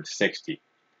 360.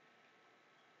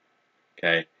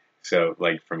 Okay, so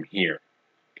like from here,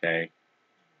 okay,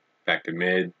 back to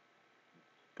mid,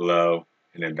 below,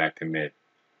 and then back to mid.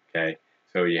 Okay,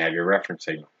 so you have your reference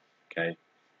signal. Okay,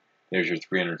 there's your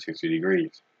 360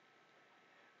 degrees.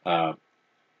 The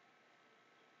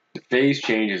phase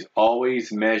change is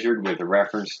always measured with a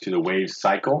reference to the wave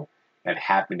cycle that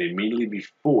happened immediately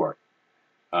before.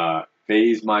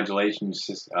 Phase modulation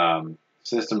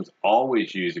systems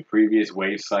always use the previous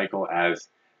wave cycle as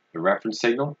the reference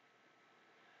signal.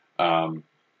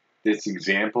 This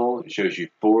example shows you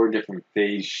 4 different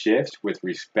phase shifts with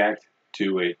respect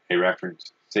to a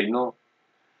reference signal.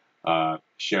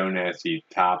 Shown as the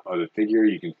top of the figure,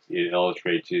 you can see it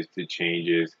illustrates the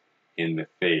changes in the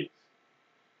phase.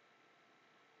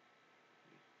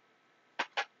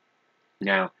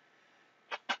 Now,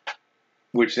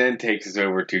 which then takes us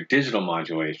over to digital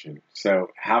modulation.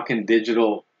 So how can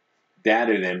digital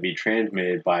data then be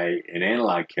transmitted by an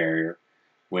analog carrier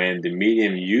when the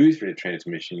medium used for the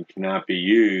transmission cannot be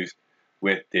used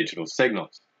with digital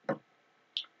signals?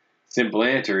 Simple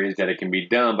answer is that it can be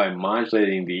done by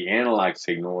modulating the analog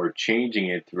signal or changing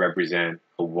it to represent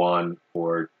a 1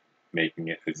 or making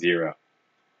it a 0.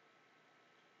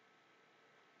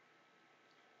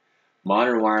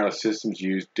 Modern wireless systems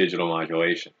use digital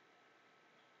modulation.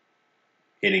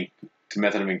 It's a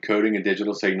method of encoding a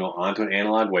digital signal onto an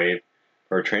analog wave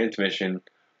for a transmission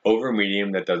over a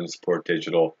medium that doesn't support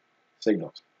digital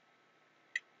signals,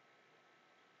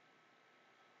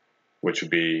 which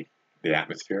would be the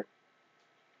atmosphere,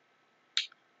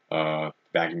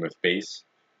 vacuum of space.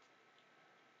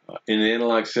 In an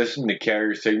analog system, the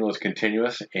carrier signal is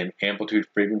continuous, and amplitude,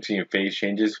 frequency, and phase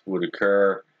changes would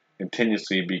occur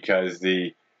continuously because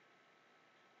the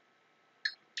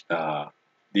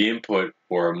input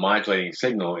or modulating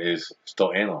signal is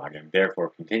still analog and therefore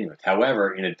continuous.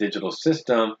 However, in a digital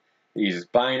system that uses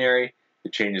binary, the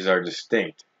changes are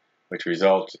distinct, which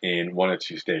results in one of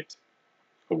 2 states,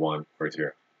 a 1 or a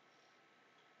 0.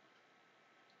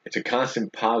 It's a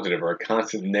constant positive or a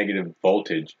constant negative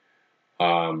voltage.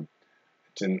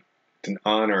 It's an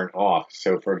on or an off.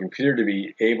 So for a computer to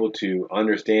be able to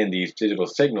understand these digital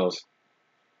signals,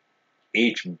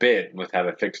 each bit must have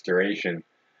a fixed duration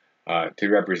to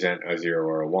represent a 0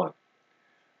 or a 1.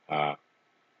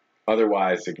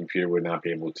 Otherwise, the computer would not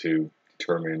be able to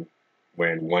determine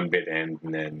when 1 bit ends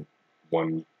and then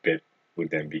 1 bit would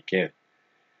then begin.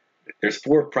 There's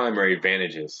 4 primary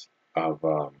advantages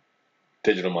of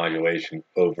digital modulation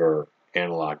over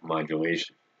analog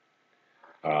modulation.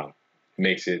 It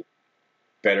makes it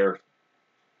better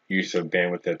use of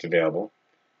bandwidth that's available,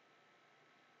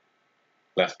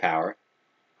 less power,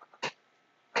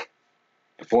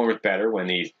 performs better when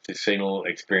the signal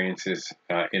experiences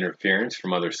interference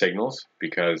from other signals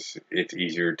because it's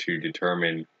easier to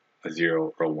determine a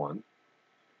 0 or a 1.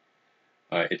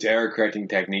 Its error correcting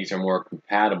techniques are more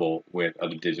compatible with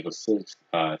other digital systems.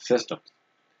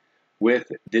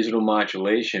 With digital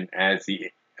modulation, as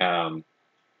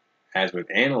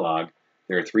with analog,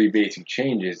 there are 3 basic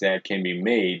changes that can be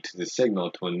made to the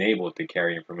signal to enable it to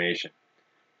carry information: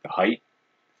 the height,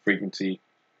 frequency,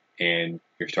 and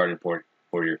your starting point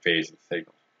or your phase of the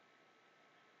signal.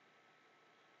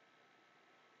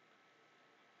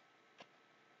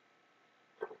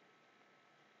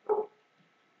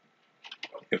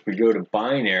 If we go to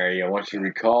binary, I want you to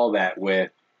recall that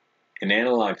with an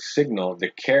analog signal, the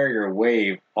carrier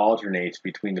wave alternates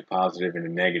between the positive and the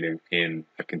negative in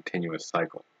a continuous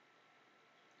cycle.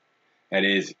 That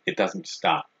is, it doesn't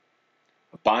stop.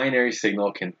 A binary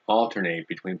signal can alternate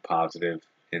between positive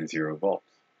and 0 volts,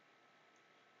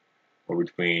 or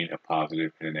between a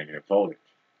positive and a negative voltage.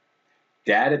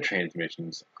 Data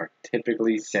transmissions are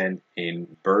typically sent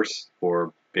in bursts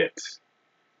or bits,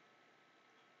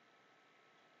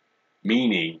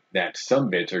 meaning that some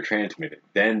bits are transmitted,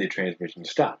 then the transmission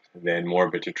stops, then more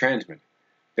bits are transmitted.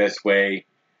 Best way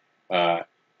to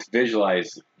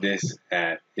visualize this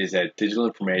is that digital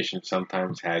information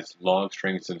sometimes has long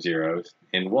strings of 0s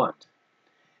and 1s.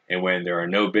 And when there are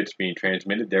no bits being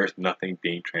transmitted, there's nothing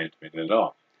being transmitted at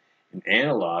all. In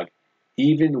analog,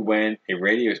 even when a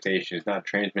radio station is not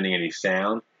transmitting any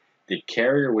sound, the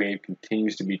carrier wave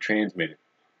continues to be transmitted.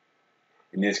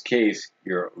 In this case,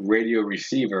 your radio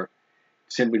receiver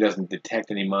simply doesn't detect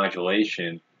any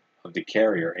modulation of the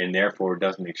carrier and therefore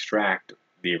doesn't extract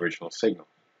the original signal.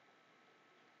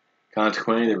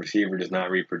 Consequently, the receiver does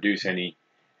not reproduce any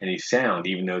sound,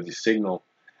 even though the signal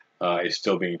is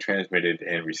still being transmitted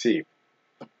and received.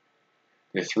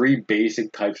 There are three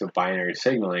basic types of binary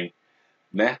signaling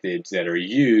methods that are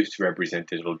used to represent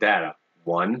digital data.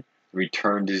 One,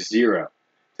 return to zero.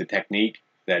 It's a technique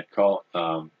that calls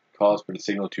for the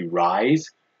signal to rise,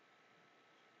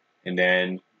 and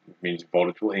then means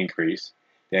voltage will increase.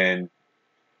 Then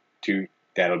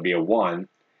that'll be a 1,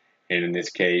 and in this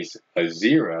case, a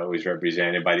 0 is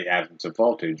represented by the absence of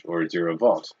voltage, or 0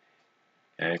 volts,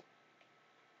 okay?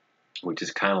 Which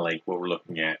is kind of like what we're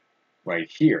looking at right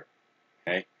here.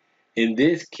 Okay? In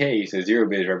this case, a 0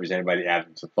 bit is represented by the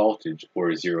absence of voltage,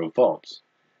 or 0 volts.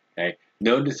 Okay?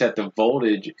 Notice that the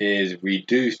voltage is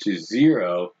reduced to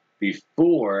 0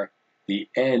 before the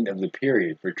end of the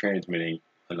period for transmitting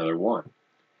another 1.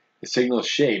 The signal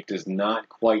shape does not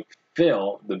quite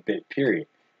fill the bit period.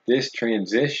 This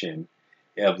transition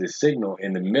of the signal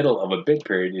in the middle of a bit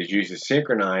period is used to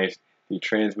synchronize the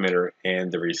transmitter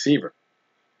and the receiver.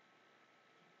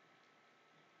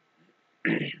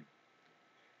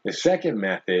 The second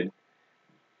method,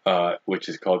 which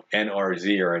is called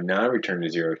NRZ, or a non-return to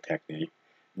zero technique,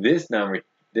 with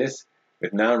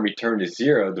non-return to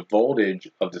zero, the voltage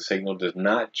of the signal does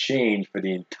not change for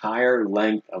the entire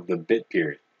length of the bit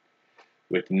period.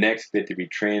 With the next bit to be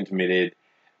transmitted,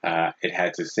 it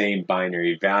has the same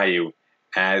binary value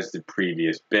as the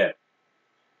previous bit.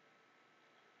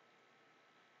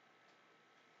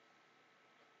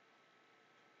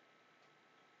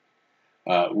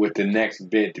 With the next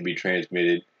bit to be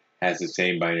transmitted has the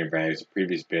same binary value as the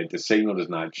previous bit. The signal does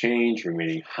not change,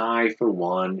 remaining high for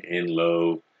 1 and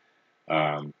low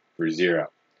for 0.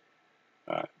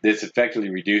 This effectively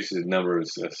reduces the number of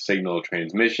signal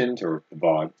transmissions, or the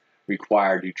baud,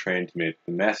 required to transmit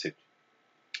the message.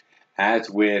 As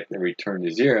with a return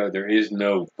to 0, there is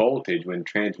no voltage when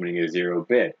transmitting a 0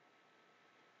 bit.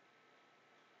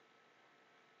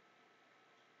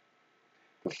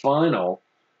 The final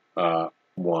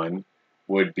one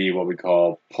would be what we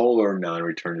call polar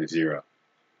non-return to 0.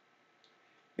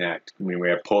 Now, when we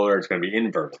have polar, it's going to be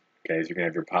inverted. Okay, so you're going to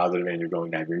have your positive and you're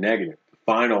going to have your negative. The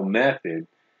final method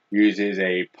uses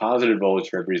a positive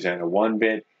voltage to represent a 1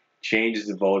 bit, changes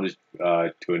the voltage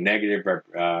to a negative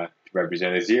to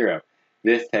represent a 0.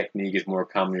 This technique is more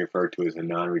commonly referred to as a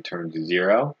non-return to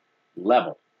 0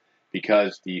 level,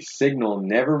 because the signal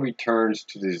never returns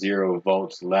to the 0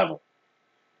 volts level.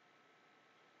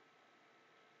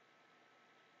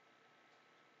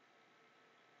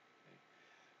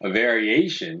 A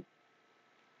variation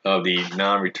of the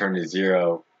non-return to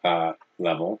 0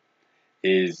 level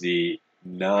is the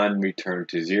non-return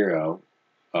to 0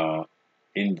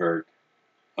 invert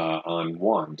on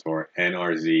 1s, or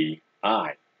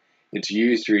NRZ-I. It's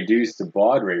used to reduce the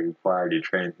baud rate required to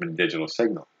transmit a digital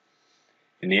signal.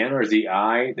 In the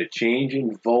NRZ-I, the change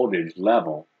in voltage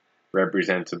level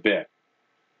represents a bit,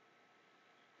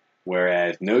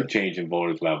 whereas no change in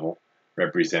voltage level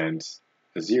represents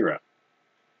a 0.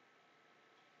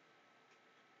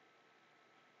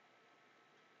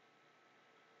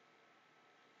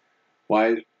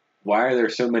 Why are there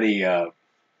so many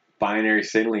binary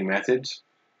signaling methods?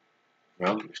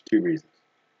 Well, there's two reasons.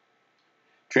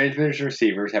 Transmitters and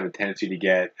receivers have a tendency to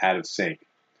get out of sync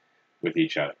with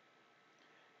each other.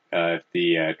 If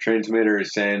the transmitter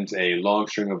sends a long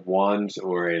string of 1s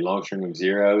or a long string of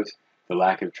 0s, the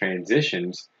lack of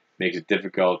transitions makes it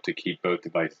difficult to keep both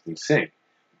devices in sync.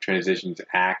 Transitions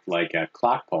act like a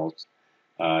clock pulse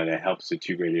that helps the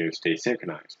two radios stay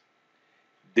synchronized.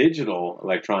 Digital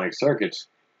electronic circuits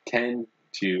tend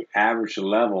to average the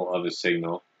level of a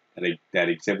signal that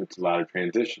exhibits a lot of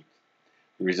transitions.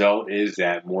 The result is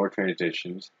that more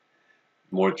transitions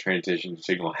the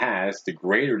signal has, the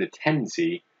greater the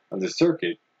tendency of the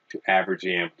circuit to average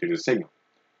the amplitude of the signal,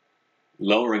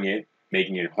 lowering it,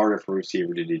 making it harder for a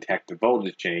receiver to detect the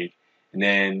voltage change and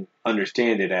then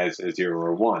understand it as a 0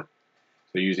 or 1.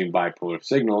 So using bipolar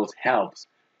signals helps,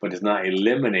 but does not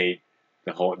eliminate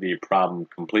the problem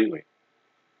completely.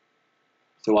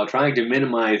 So while trying to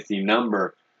minimize the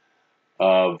number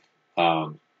of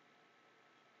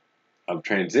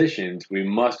transitions, we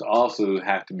must also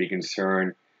have to be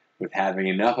concerned with having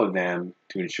enough of them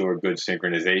to ensure good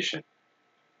synchronization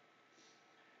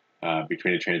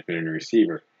between the transmitter and the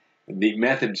receiver. The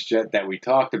methods that we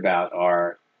talked about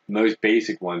are most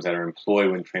basic ones that are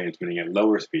employed when transmitting at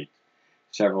lower speeds.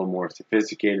 Several more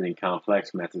sophisticated and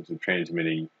complex methods of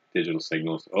transmitting digital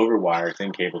signals over wires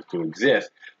and cables do exist,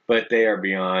 but they are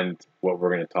beyond what we're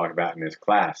going to talk about in this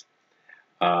class.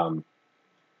 In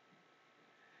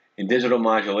digital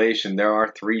modulation, there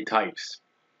are three types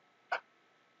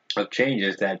of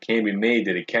changes that can be made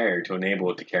to the carrier to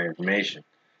enable it to carry information.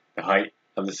 The height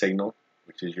of the signal,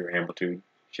 which is your amplitude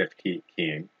shift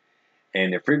keying,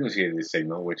 and the frequency of the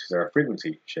signal, which is our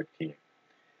frequency shift keying,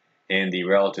 and the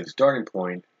relative starting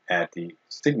point at the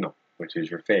signal, which is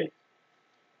your phase.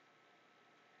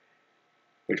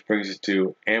 Which brings us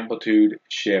to amplitude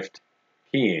shift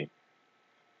keying,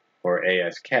 or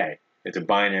ASK. It's a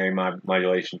binary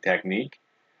modulation technique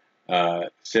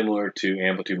similar to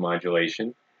amplitude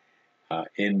modulation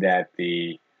in that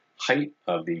the height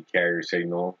of the carrier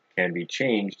signal can be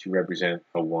changed to represent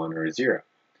a 1 or a 0.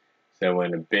 So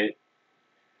when a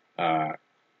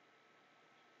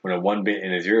 1 bit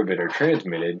and a 0 bit are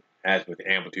transmitted, as with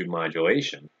amplitude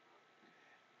modulation,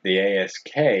 the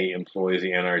ASK employs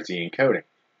the NRZ encoding,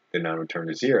 the non-return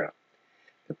to 0.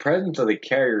 The presence of the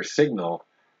carrier signal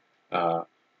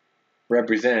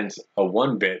represents a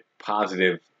 1-bit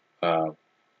positive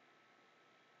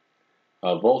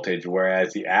voltage,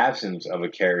 whereas the absence of a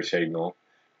carrier signal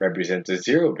represents a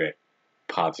 0-bit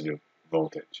positive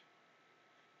voltage.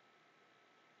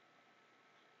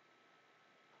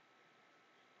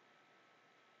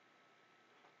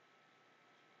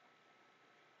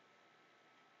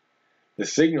 The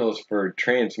signals for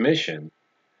transmission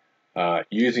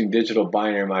using digital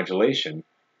binary modulation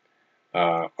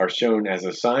are shown as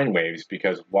the sine waves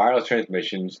because wireless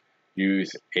transmissions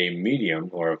use a medium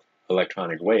or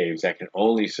electronic waves that can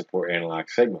only support analog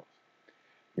signals.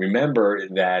 Remember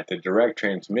that the direct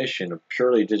transmission of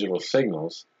purely digital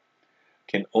signals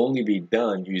can only be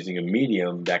done using a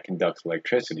medium that conducts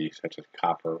electricity, such as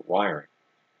copper wiring.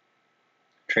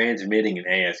 Transmitting an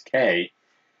ASK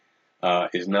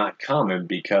is not common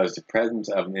because the presence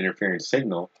of an interference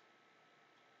signal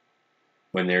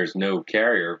when there's no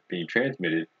carrier being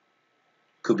transmitted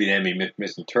could then be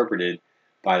misinterpreted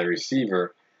by the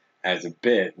receiver as a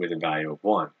bit with a value of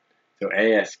 1. So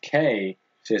ASK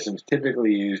systems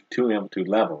typically use 2 amplitude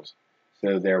levels,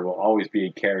 so there will always be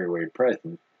a carrier wave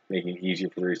present, making it easier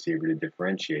for the receiver to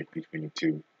differentiate between the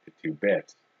two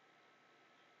bits,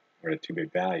 or the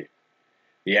 2-bit value.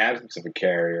 The absence of a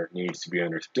carrier needs to be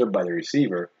understood by the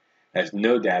receiver as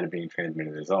no data being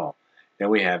transmitted at all. Then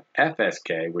we have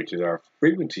FSK, which is our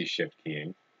frequency shift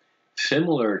keying.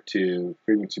 Similar to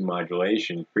frequency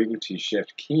modulation, frequency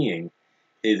shift keying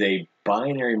is a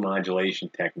binary modulation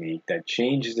technique that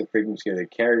changes the frequency of the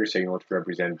carrier signal to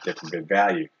represent different bit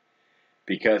values.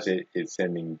 Because it is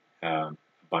sending a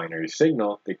binary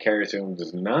signal, the carrier signal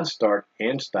does not start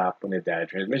and stop when the data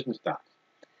transmission stops.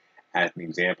 As an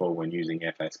example, when using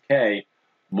FSK,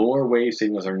 more wave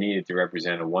signals are needed to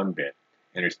represent a 1-bit,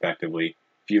 and respectively,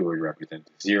 fewer to represent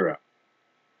a 0.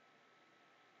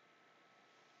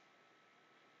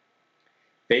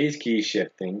 Phase key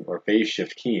shifting, or phase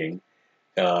shift keying,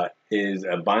 is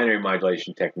a binary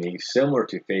modulation technique similar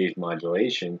to phase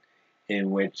modulation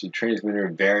in which the transmitter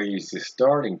varies the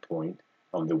starting point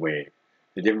of the wave.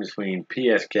 The difference between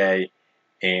PSK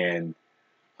and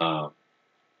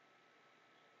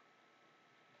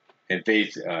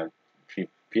PSK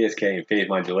and phase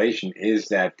modulation is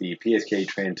that the PSK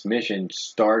transmission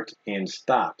starts and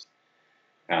stops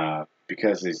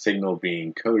because the signal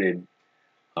being coded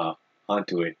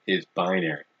onto it is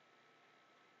binary.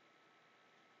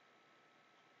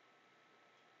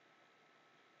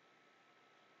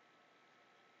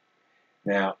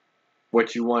 Now,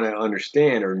 what you want to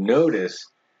understand or notice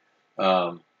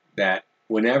that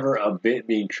whenever a bit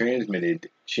being transmitted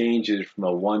changes from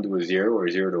a 1 to a 0 or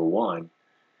a 0 to a 1,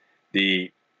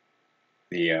 the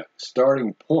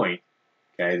starting point,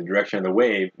 okay, the direction of the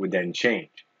wave would then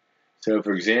change. So,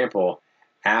 for example,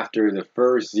 after the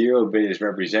first 0 bit is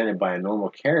represented by a normal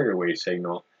carrier wave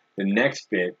signal, the next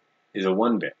bit is a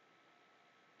 1 bit.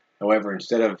 However,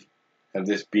 instead of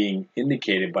this being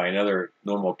indicated by another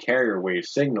normal carrier wave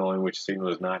signal in which the signal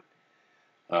is not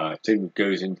signal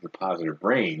goes into the positive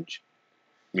range,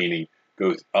 meaning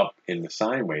goes up in the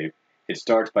sine wave, it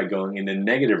starts by going in the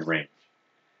negative range.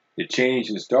 The change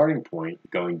in the starting point,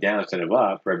 going down instead of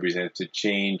up, represents a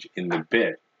change in the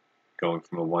bit, going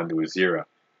from a 1 to a 0.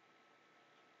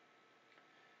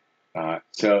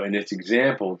 So in this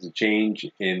example, the change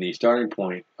in the starting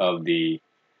point of the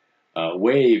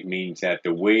wave means that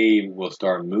the wave will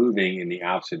start moving in the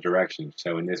opposite direction.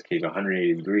 So in this case,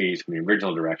 180 degrees from the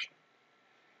original direction.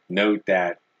 Note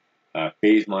that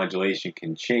phase modulation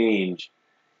can change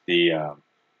the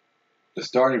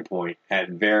starting point at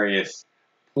various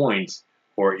points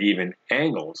or even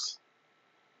angles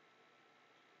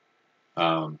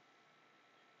of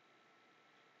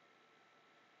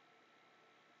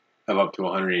up to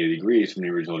 180 degrees from the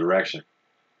original direction.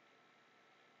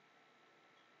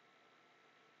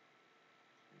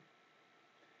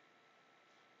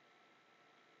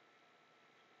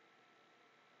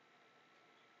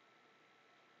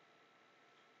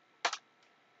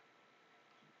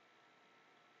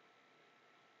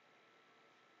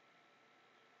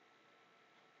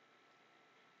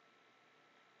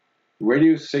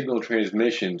 Radio signal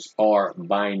transmissions are,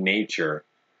 by nature,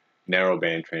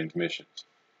 narrowband transmissions.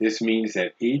 This means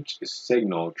that each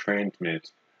signal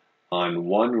transmits on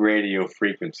one radio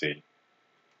frequency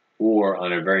or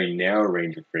on a very narrow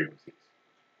range of frequencies.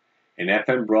 An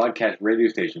FM broadcast radio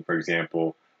station, for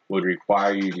example, would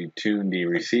require you to tune the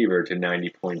receiver to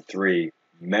 90.3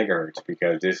 megahertz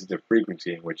because this is the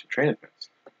frequency in which it transmits.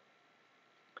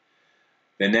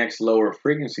 The next lower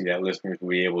frequency that listeners will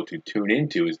be able to tune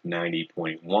into is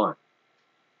 90.1,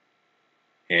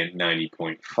 and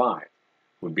 90.5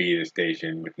 would be the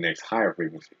station with the next higher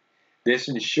frequency. This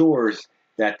ensures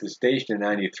that the station at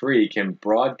 93 can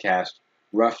broadcast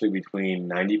roughly between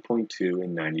 90.2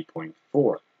 and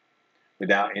 90.4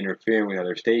 without interfering with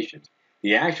other stations.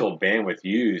 The actual bandwidth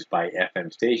used by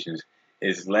FM stations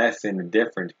is less than the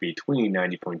difference between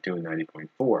 90.2 and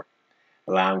 90.4,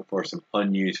 allowing for some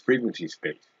unused frequency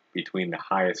space between the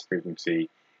highest frequency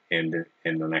and the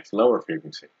next lower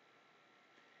frequency,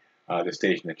 the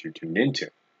station that you're tuned into.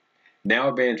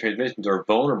 Narrowband transmissions are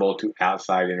vulnerable to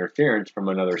outside interference from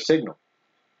another signal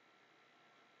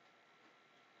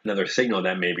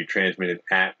that may be transmitted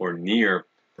at or near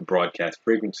the broadcast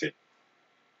frequency,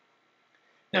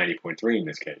 90.3 in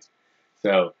this case.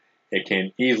 So it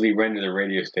can easily render the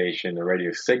radio station, the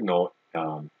radio signal,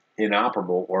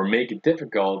 inoperable or make it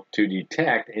difficult to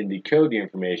detect and decode the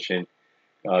information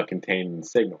contained in the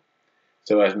signal.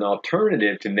 So as an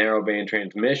alternative to narrowband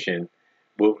transmission,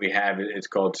 what we have is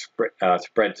called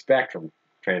spread spectrum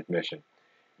transmission.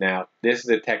 Now, this is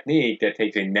a technique that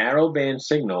takes a narrowband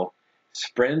signal,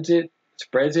 spreads it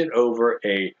over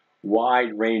a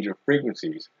wide range of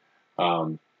frequencies.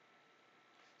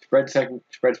 Spread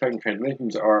spectrum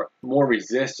transmissions are more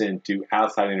resistant to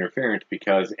outside interference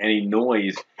because any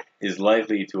noise is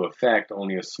likely to affect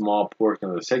only a small portion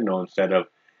of the signal instead of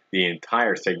the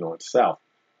entire signal itself.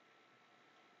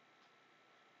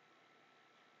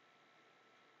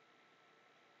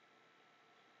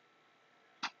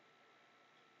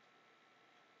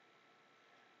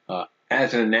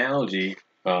 As an analogy,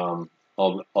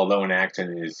 although an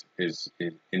accident is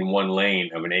in one lane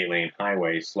of an 8-lane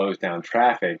highway, slows down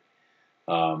traffic,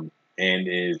 and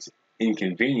is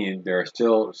inconvenient, there are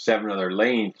still 7 other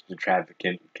lanes the traffic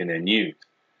can then use.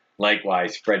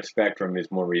 Likewise, spread spectrum is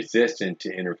more resistant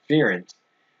to interference,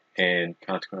 and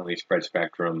consequently spread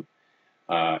spectrum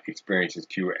experiences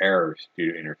fewer errors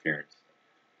due to interference.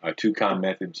 Two common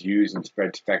methods used in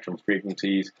spread spectrum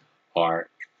frequencies are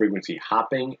frequency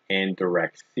hopping and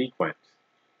direct sequence.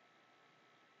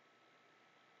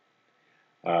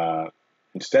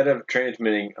 Instead of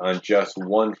transmitting on just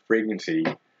one frequency,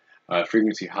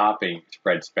 frequency hopping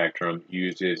spread spectrum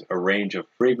uses a range of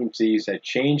frequencies that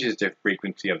changes the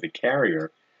frequency of the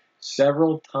carrier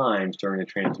several times during the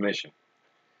transmission.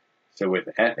 So with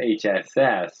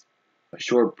FHSS, a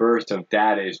short burst of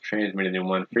data is transmitted in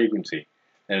one frequency,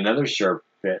 and another short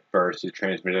burst is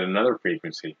transmitted at another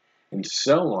frequency, and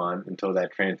so on until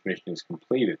that transmission is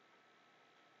completed.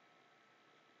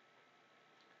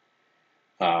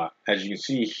 As you can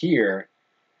see here,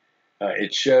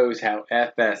 it shows how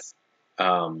FS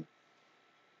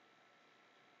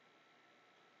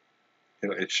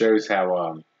it shows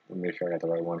how let me make sure I got the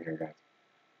right one here, guys.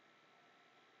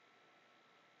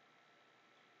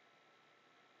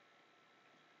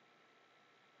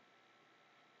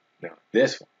 No,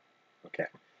 this one. Okay,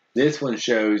 this one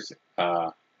shows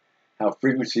how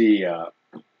frequency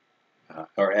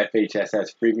or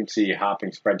FHSS frequency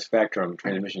hopping spread spectrum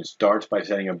transmission starts by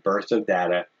sending a burst of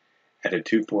data at a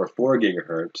 244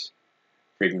 gigahertz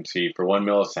frequency for 1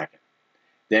 millisecond.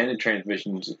 Then the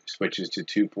transmission switches to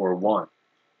 241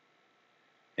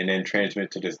 and then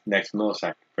transmits to the next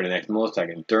millisecond for the next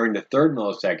millisecond. During the third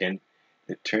millisecond,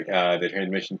 the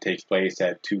transmission takes place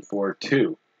at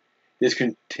 242. This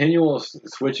continual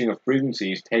switching of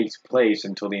frequencies takes place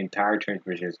until the entire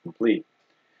transmission is complete.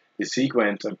 The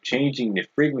sequence of changing the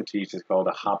frequencies is called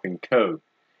a hopping code.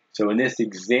 So in this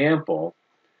example,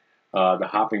 the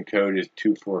hopping code is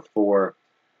 244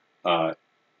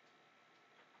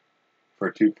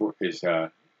 is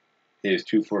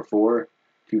 244,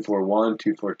 241,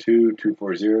 242,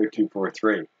 240,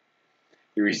 243.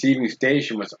 The receiving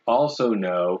station must also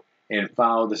know and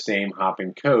follow the same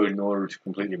hopping code in order to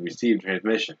completely receive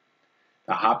transmission.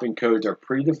 The hopping codes are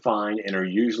predefined and are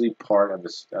usually part of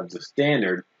the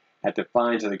standard that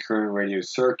defines how the current radio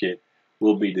circuit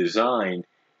will be designed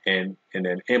and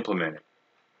then implemented.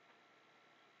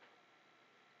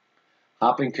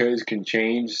 Hopping codes can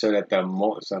change so that the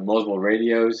multiple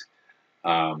radios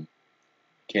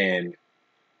can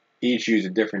each use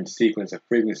a different sequence of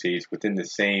frequencies within the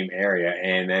same area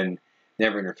and then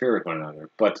never interfere with one another.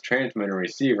 But the transmitter and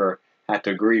receiver have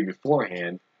to agree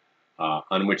beforehand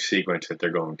on which sequence that they're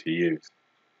going to use.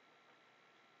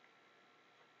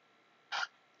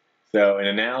 So an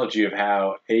analogy of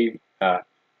how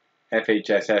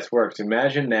FHSS works,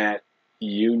 imagine that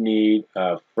you need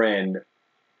a friend,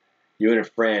 you and a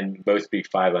friend both speak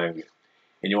 5 languages,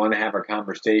 and you want to have a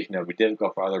conversation that would be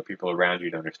difficult for other people around you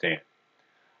to understand,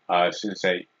 since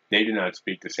they do not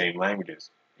speak the same languages,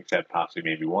 except possibly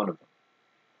maybe one of them.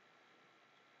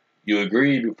 You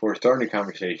agree before starting a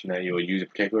conversation that you will use a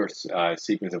particular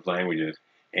sequence of languages,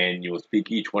 and you will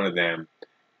speak each one of them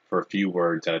for a few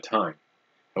words at a time.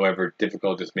 However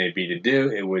difficult this may be to do,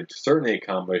 it would certainly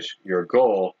accomplish your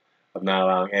goal of not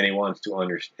allowing anyone else to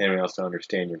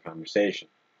understand your conversation.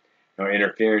 Now,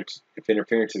 if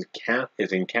interference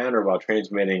is encountered while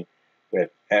transmitting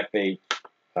with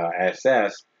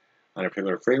FHSS on a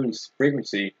particular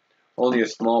frequency, only a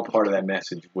small part of that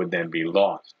message would then be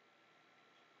lost.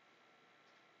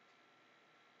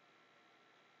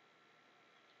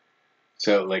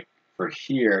 So, like for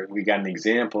here, we got an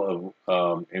example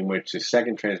of in which the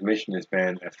second transmission has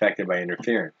been affected by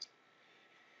interference.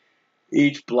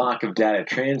 Each block of data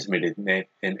transmitted in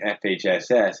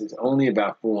FHSS is only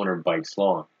about 400 bytes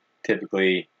long.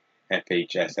 Typically,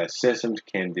 FHSS systems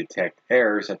can detect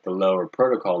errors at the lower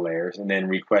protocol layers and then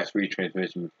request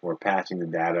retransmission before passing the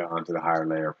data onto the higher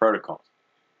layer protocols.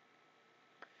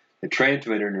 The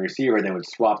transmitter and the receiver then would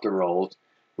swap the roles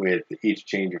with each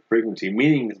change of frequency,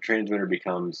 meaning that the transmitter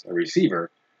becomes a receiver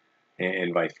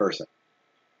and vice versa.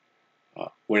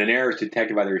 When an error is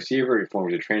detected by the receiver, it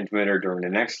informs the transmitter during the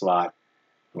next slot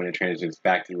when it transmits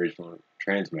back to the original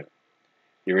transmitter.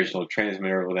 The original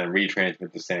transmitter will then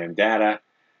retransmit the same data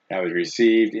that was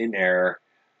received in error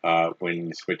when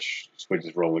the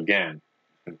switches roll again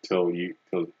until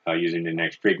using the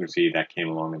next frequency that came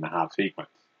along in the hop sequence.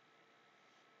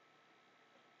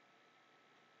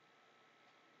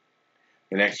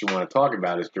 The next we want to talk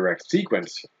about is direct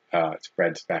sequence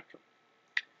spread spectrum.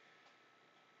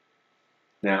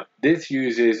 Now, this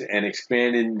uses an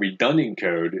expanded redundant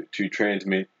code to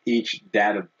transmit each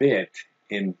data bit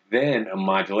and then a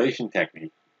modulation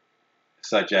technique,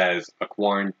 such as a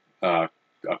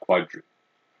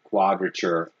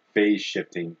quadrature phase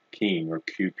shifting keying, or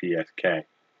QPSK.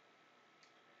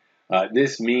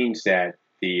 This means that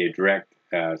the direct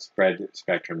spread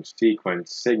spectrum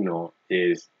sequence signal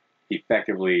is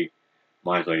effectively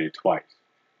modulated twice.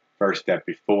 First step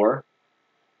before,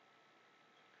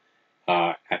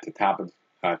 at the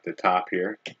top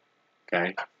here,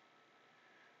 okay.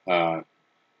 At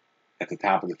the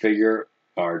top of the figure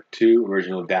are 2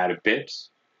 original data bits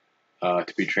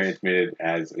to be transmitted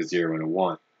as a 0 and a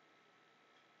 1.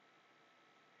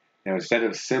 Now, instead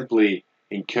of simply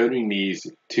encoding these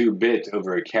 2 bits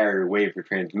over a carrier wave for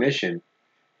transmission,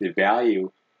 the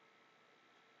value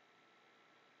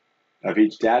of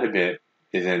each data bit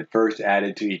is then first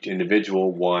added to each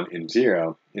individual 1 and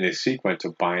 0 in a sequence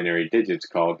of binary digits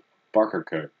called Barker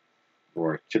code,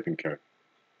 or Chpt code.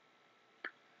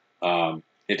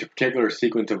 It's a particular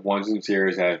sequence of 1s and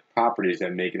 0s that has properties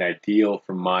that make it ideal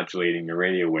for modulating the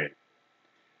radio wave,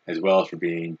 as well as for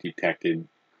being detected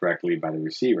correctly by the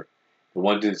receiver. The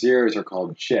 1s and 0s are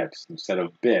called chips instead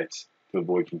of bits to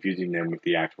avoid confusing them with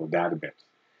the actual data bits.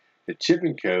 The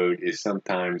Chpt code is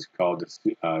sometimes called the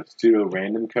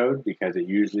pseudo-random code because it's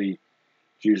usually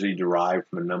derived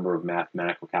from a number of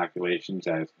mathematical calculations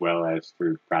as well as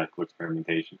through practical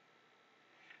experimentation.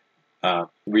 The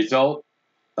result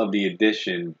of the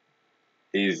addition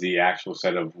is the actual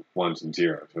set of 1s and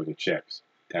 0s, or the chips,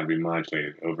 that will be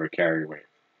modulated over a carrier wave.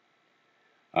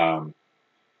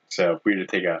 So if we were to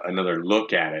take another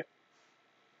look at it,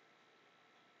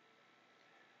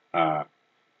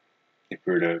 if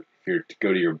you were to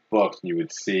go to your books, you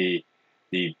would see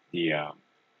in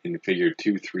figure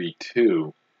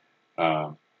 232,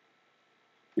 the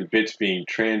bits being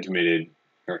transmitted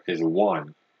is a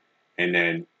 1, and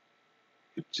then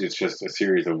it's just a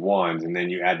series of 1s, and then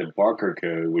you add the Barker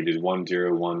code, which is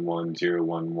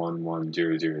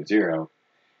 101101110000.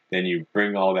 Then you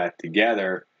bring all that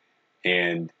together,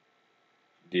 and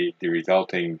the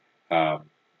resulting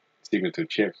sequence of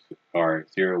chips are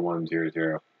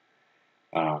 0100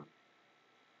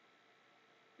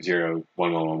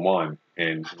 01111,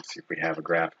 and let's see if we have a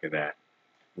graphic of that.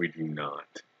 We do not.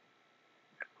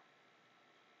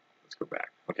 Let's go back.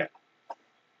 Okay.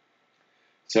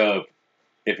 So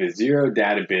if a 0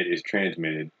 data bit is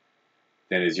transmitted,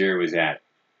 then a 0 is added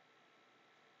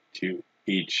to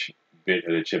each bit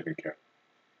of the Chpt code.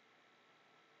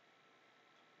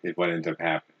 Is what ends up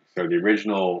happening. So the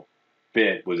original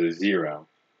bit was a 0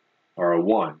 or a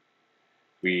 1.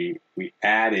 We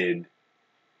added,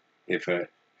 if a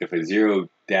if a 0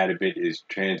 data bit is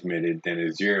transmitted, then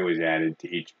a 0 is added to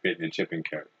each bit in the chip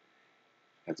encode,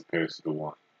 as opposed to the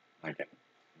 1. I get it.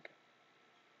 Okay.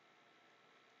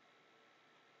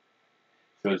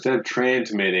 So instead of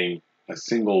transmitting a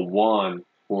single 1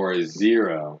 or a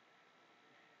 0,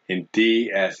 in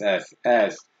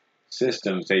DSSS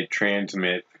systems, they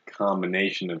transmit a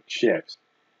combination of chips.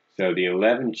 So the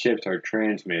 11 chips are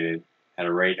transmitted at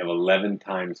a rate of 11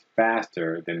 times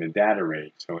faster than the data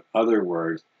rate. So in other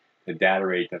words, the data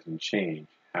rate doesn't change.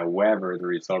 However, the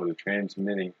result of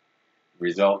transmitting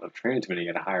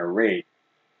at a higher rate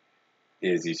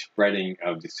is the spreading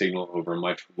of the signal over a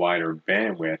much wider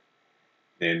bandwidth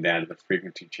than that of the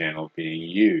frequency channel being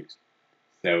used.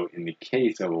 So in the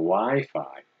case of a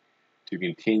Wi-Fi, to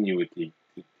continue with the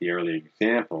early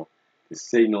example, the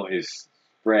signal is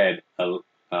spread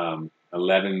 11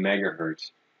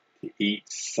 megahertz to each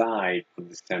side of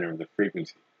the center of the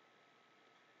frequency,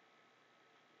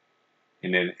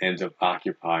 and then ends up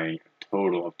occupying a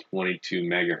total of 22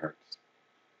 megahertz,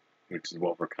 which is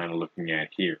what we're kind of looking at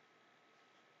here.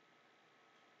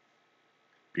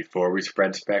 Before we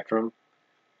spread spectrum,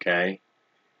 okay,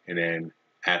 and then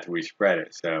after we spread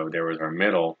it. So there was our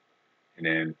middle, and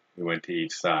then we went to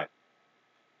each side.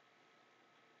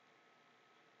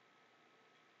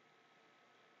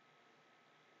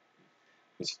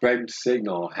 The spread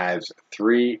signal has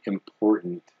 3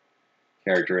 important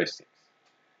characteristics.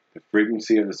 The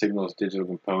frequency of the signal's digital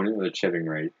component, or the chipping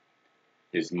rate,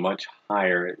 is much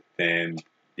higher than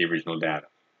the original data.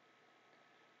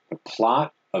 The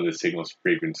plot of the signal's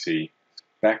frequency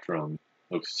spectrum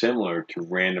looks similar to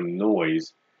random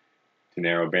noise to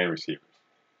narrowband receivers.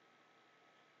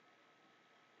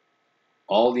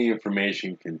 All the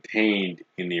information contained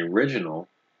in the original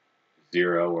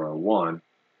 0 or a 1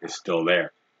 is still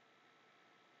there.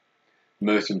 The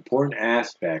most important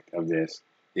aspect of this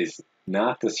is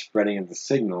not the spreading of the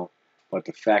signal, but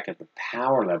the fact that the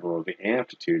power level of the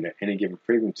amplitude at any given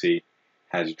frequency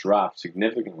has dropped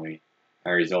significantly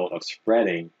as a result of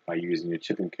spreading by using the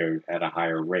chip encode at a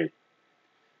higher rate.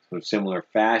 So in similar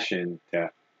fashion to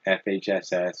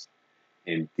FHSS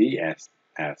and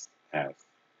DSSS,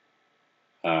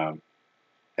 a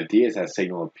DSS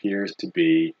signal appears to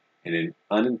be an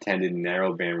unintended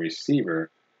narrowband receiver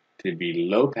to be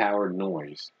low-powered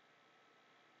noise,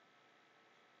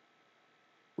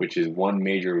 which is one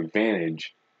major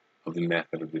advantage of the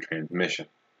method of the transmission.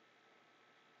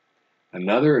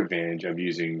 Another advantage of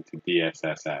using the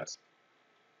DSSS,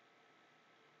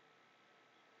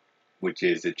 which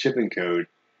is the chip encode,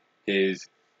 is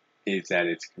that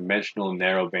it's conventional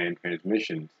narrowband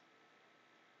transmissions.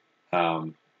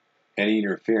 Any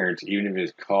interference, even if it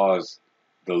has caused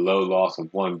the low loss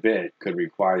of 1 bit, could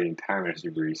require the entire message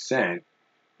to be resent,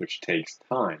 which takes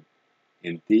time.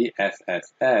 In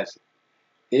DSSS,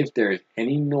 if there is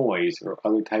any noise or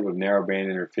other type of narrowband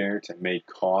interference that may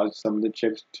cause some of the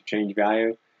chips to change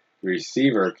value, the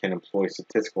receiver can employ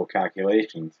statistical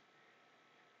calculations,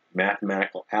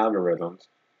 mathematical algorithms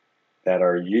that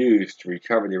are used to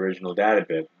recover the original data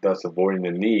bit, thus avoiding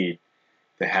the need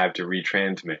to have to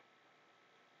retransmit.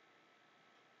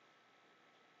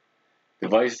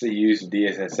 Devices that use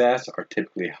DSSS are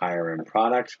typically higher end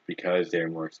products because they are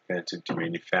more expensive to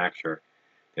manufacture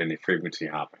than the frequency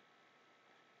hopping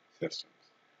systems.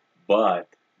 But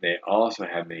they also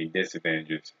have many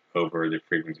disadvantages over the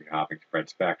frequency hopping spread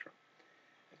spectrum.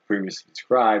 As previously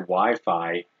described,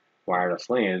 Wi-Fi wireless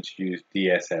LANs use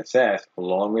DSSS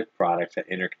along with products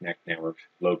that interconnect networks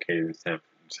located in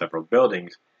several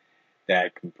buildings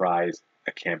that comprise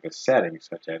a campus setting,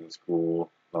 such as a school,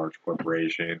 large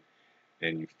corporation,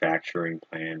 manufacturing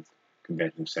plants,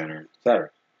 convention centers,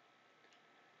 etc.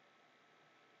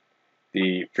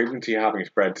 The frequency hopping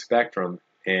spread spectrum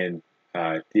and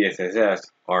DSSS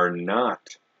are not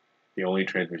the only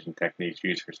transmission techniques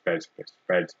used for spread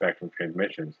spectrum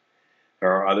transmissions.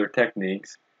 There are other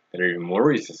techniques that are even more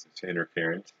resistant to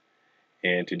interference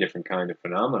and to different kinds of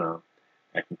phenomena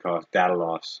that can cause data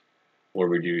loss or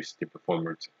reduce the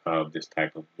performance of this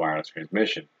type of wireless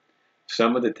transmission.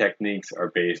 Some of the techniques are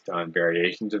based on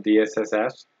variations of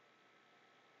DSSS.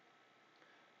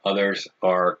 Others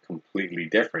are completely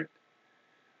different.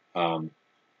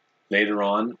 Later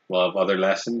on, we'll have other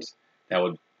lessons that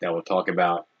will talk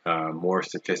about more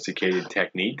sophisticated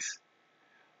techniques,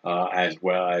 as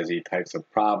well as the types of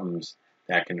problems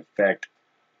that can affect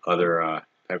other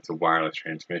types of wireless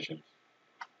transmissions.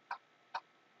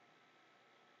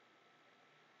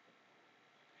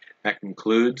 That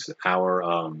concludes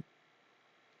our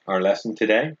lesson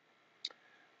today.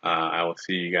 I will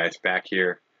see you guys back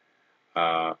here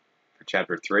for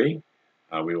Chapter 3.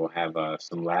 We will have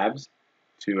some labs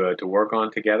to work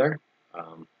on together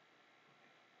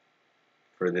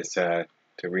for this to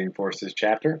reinforce this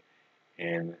chapter.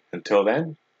 And until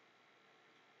then,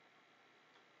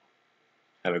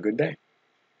 have a good day.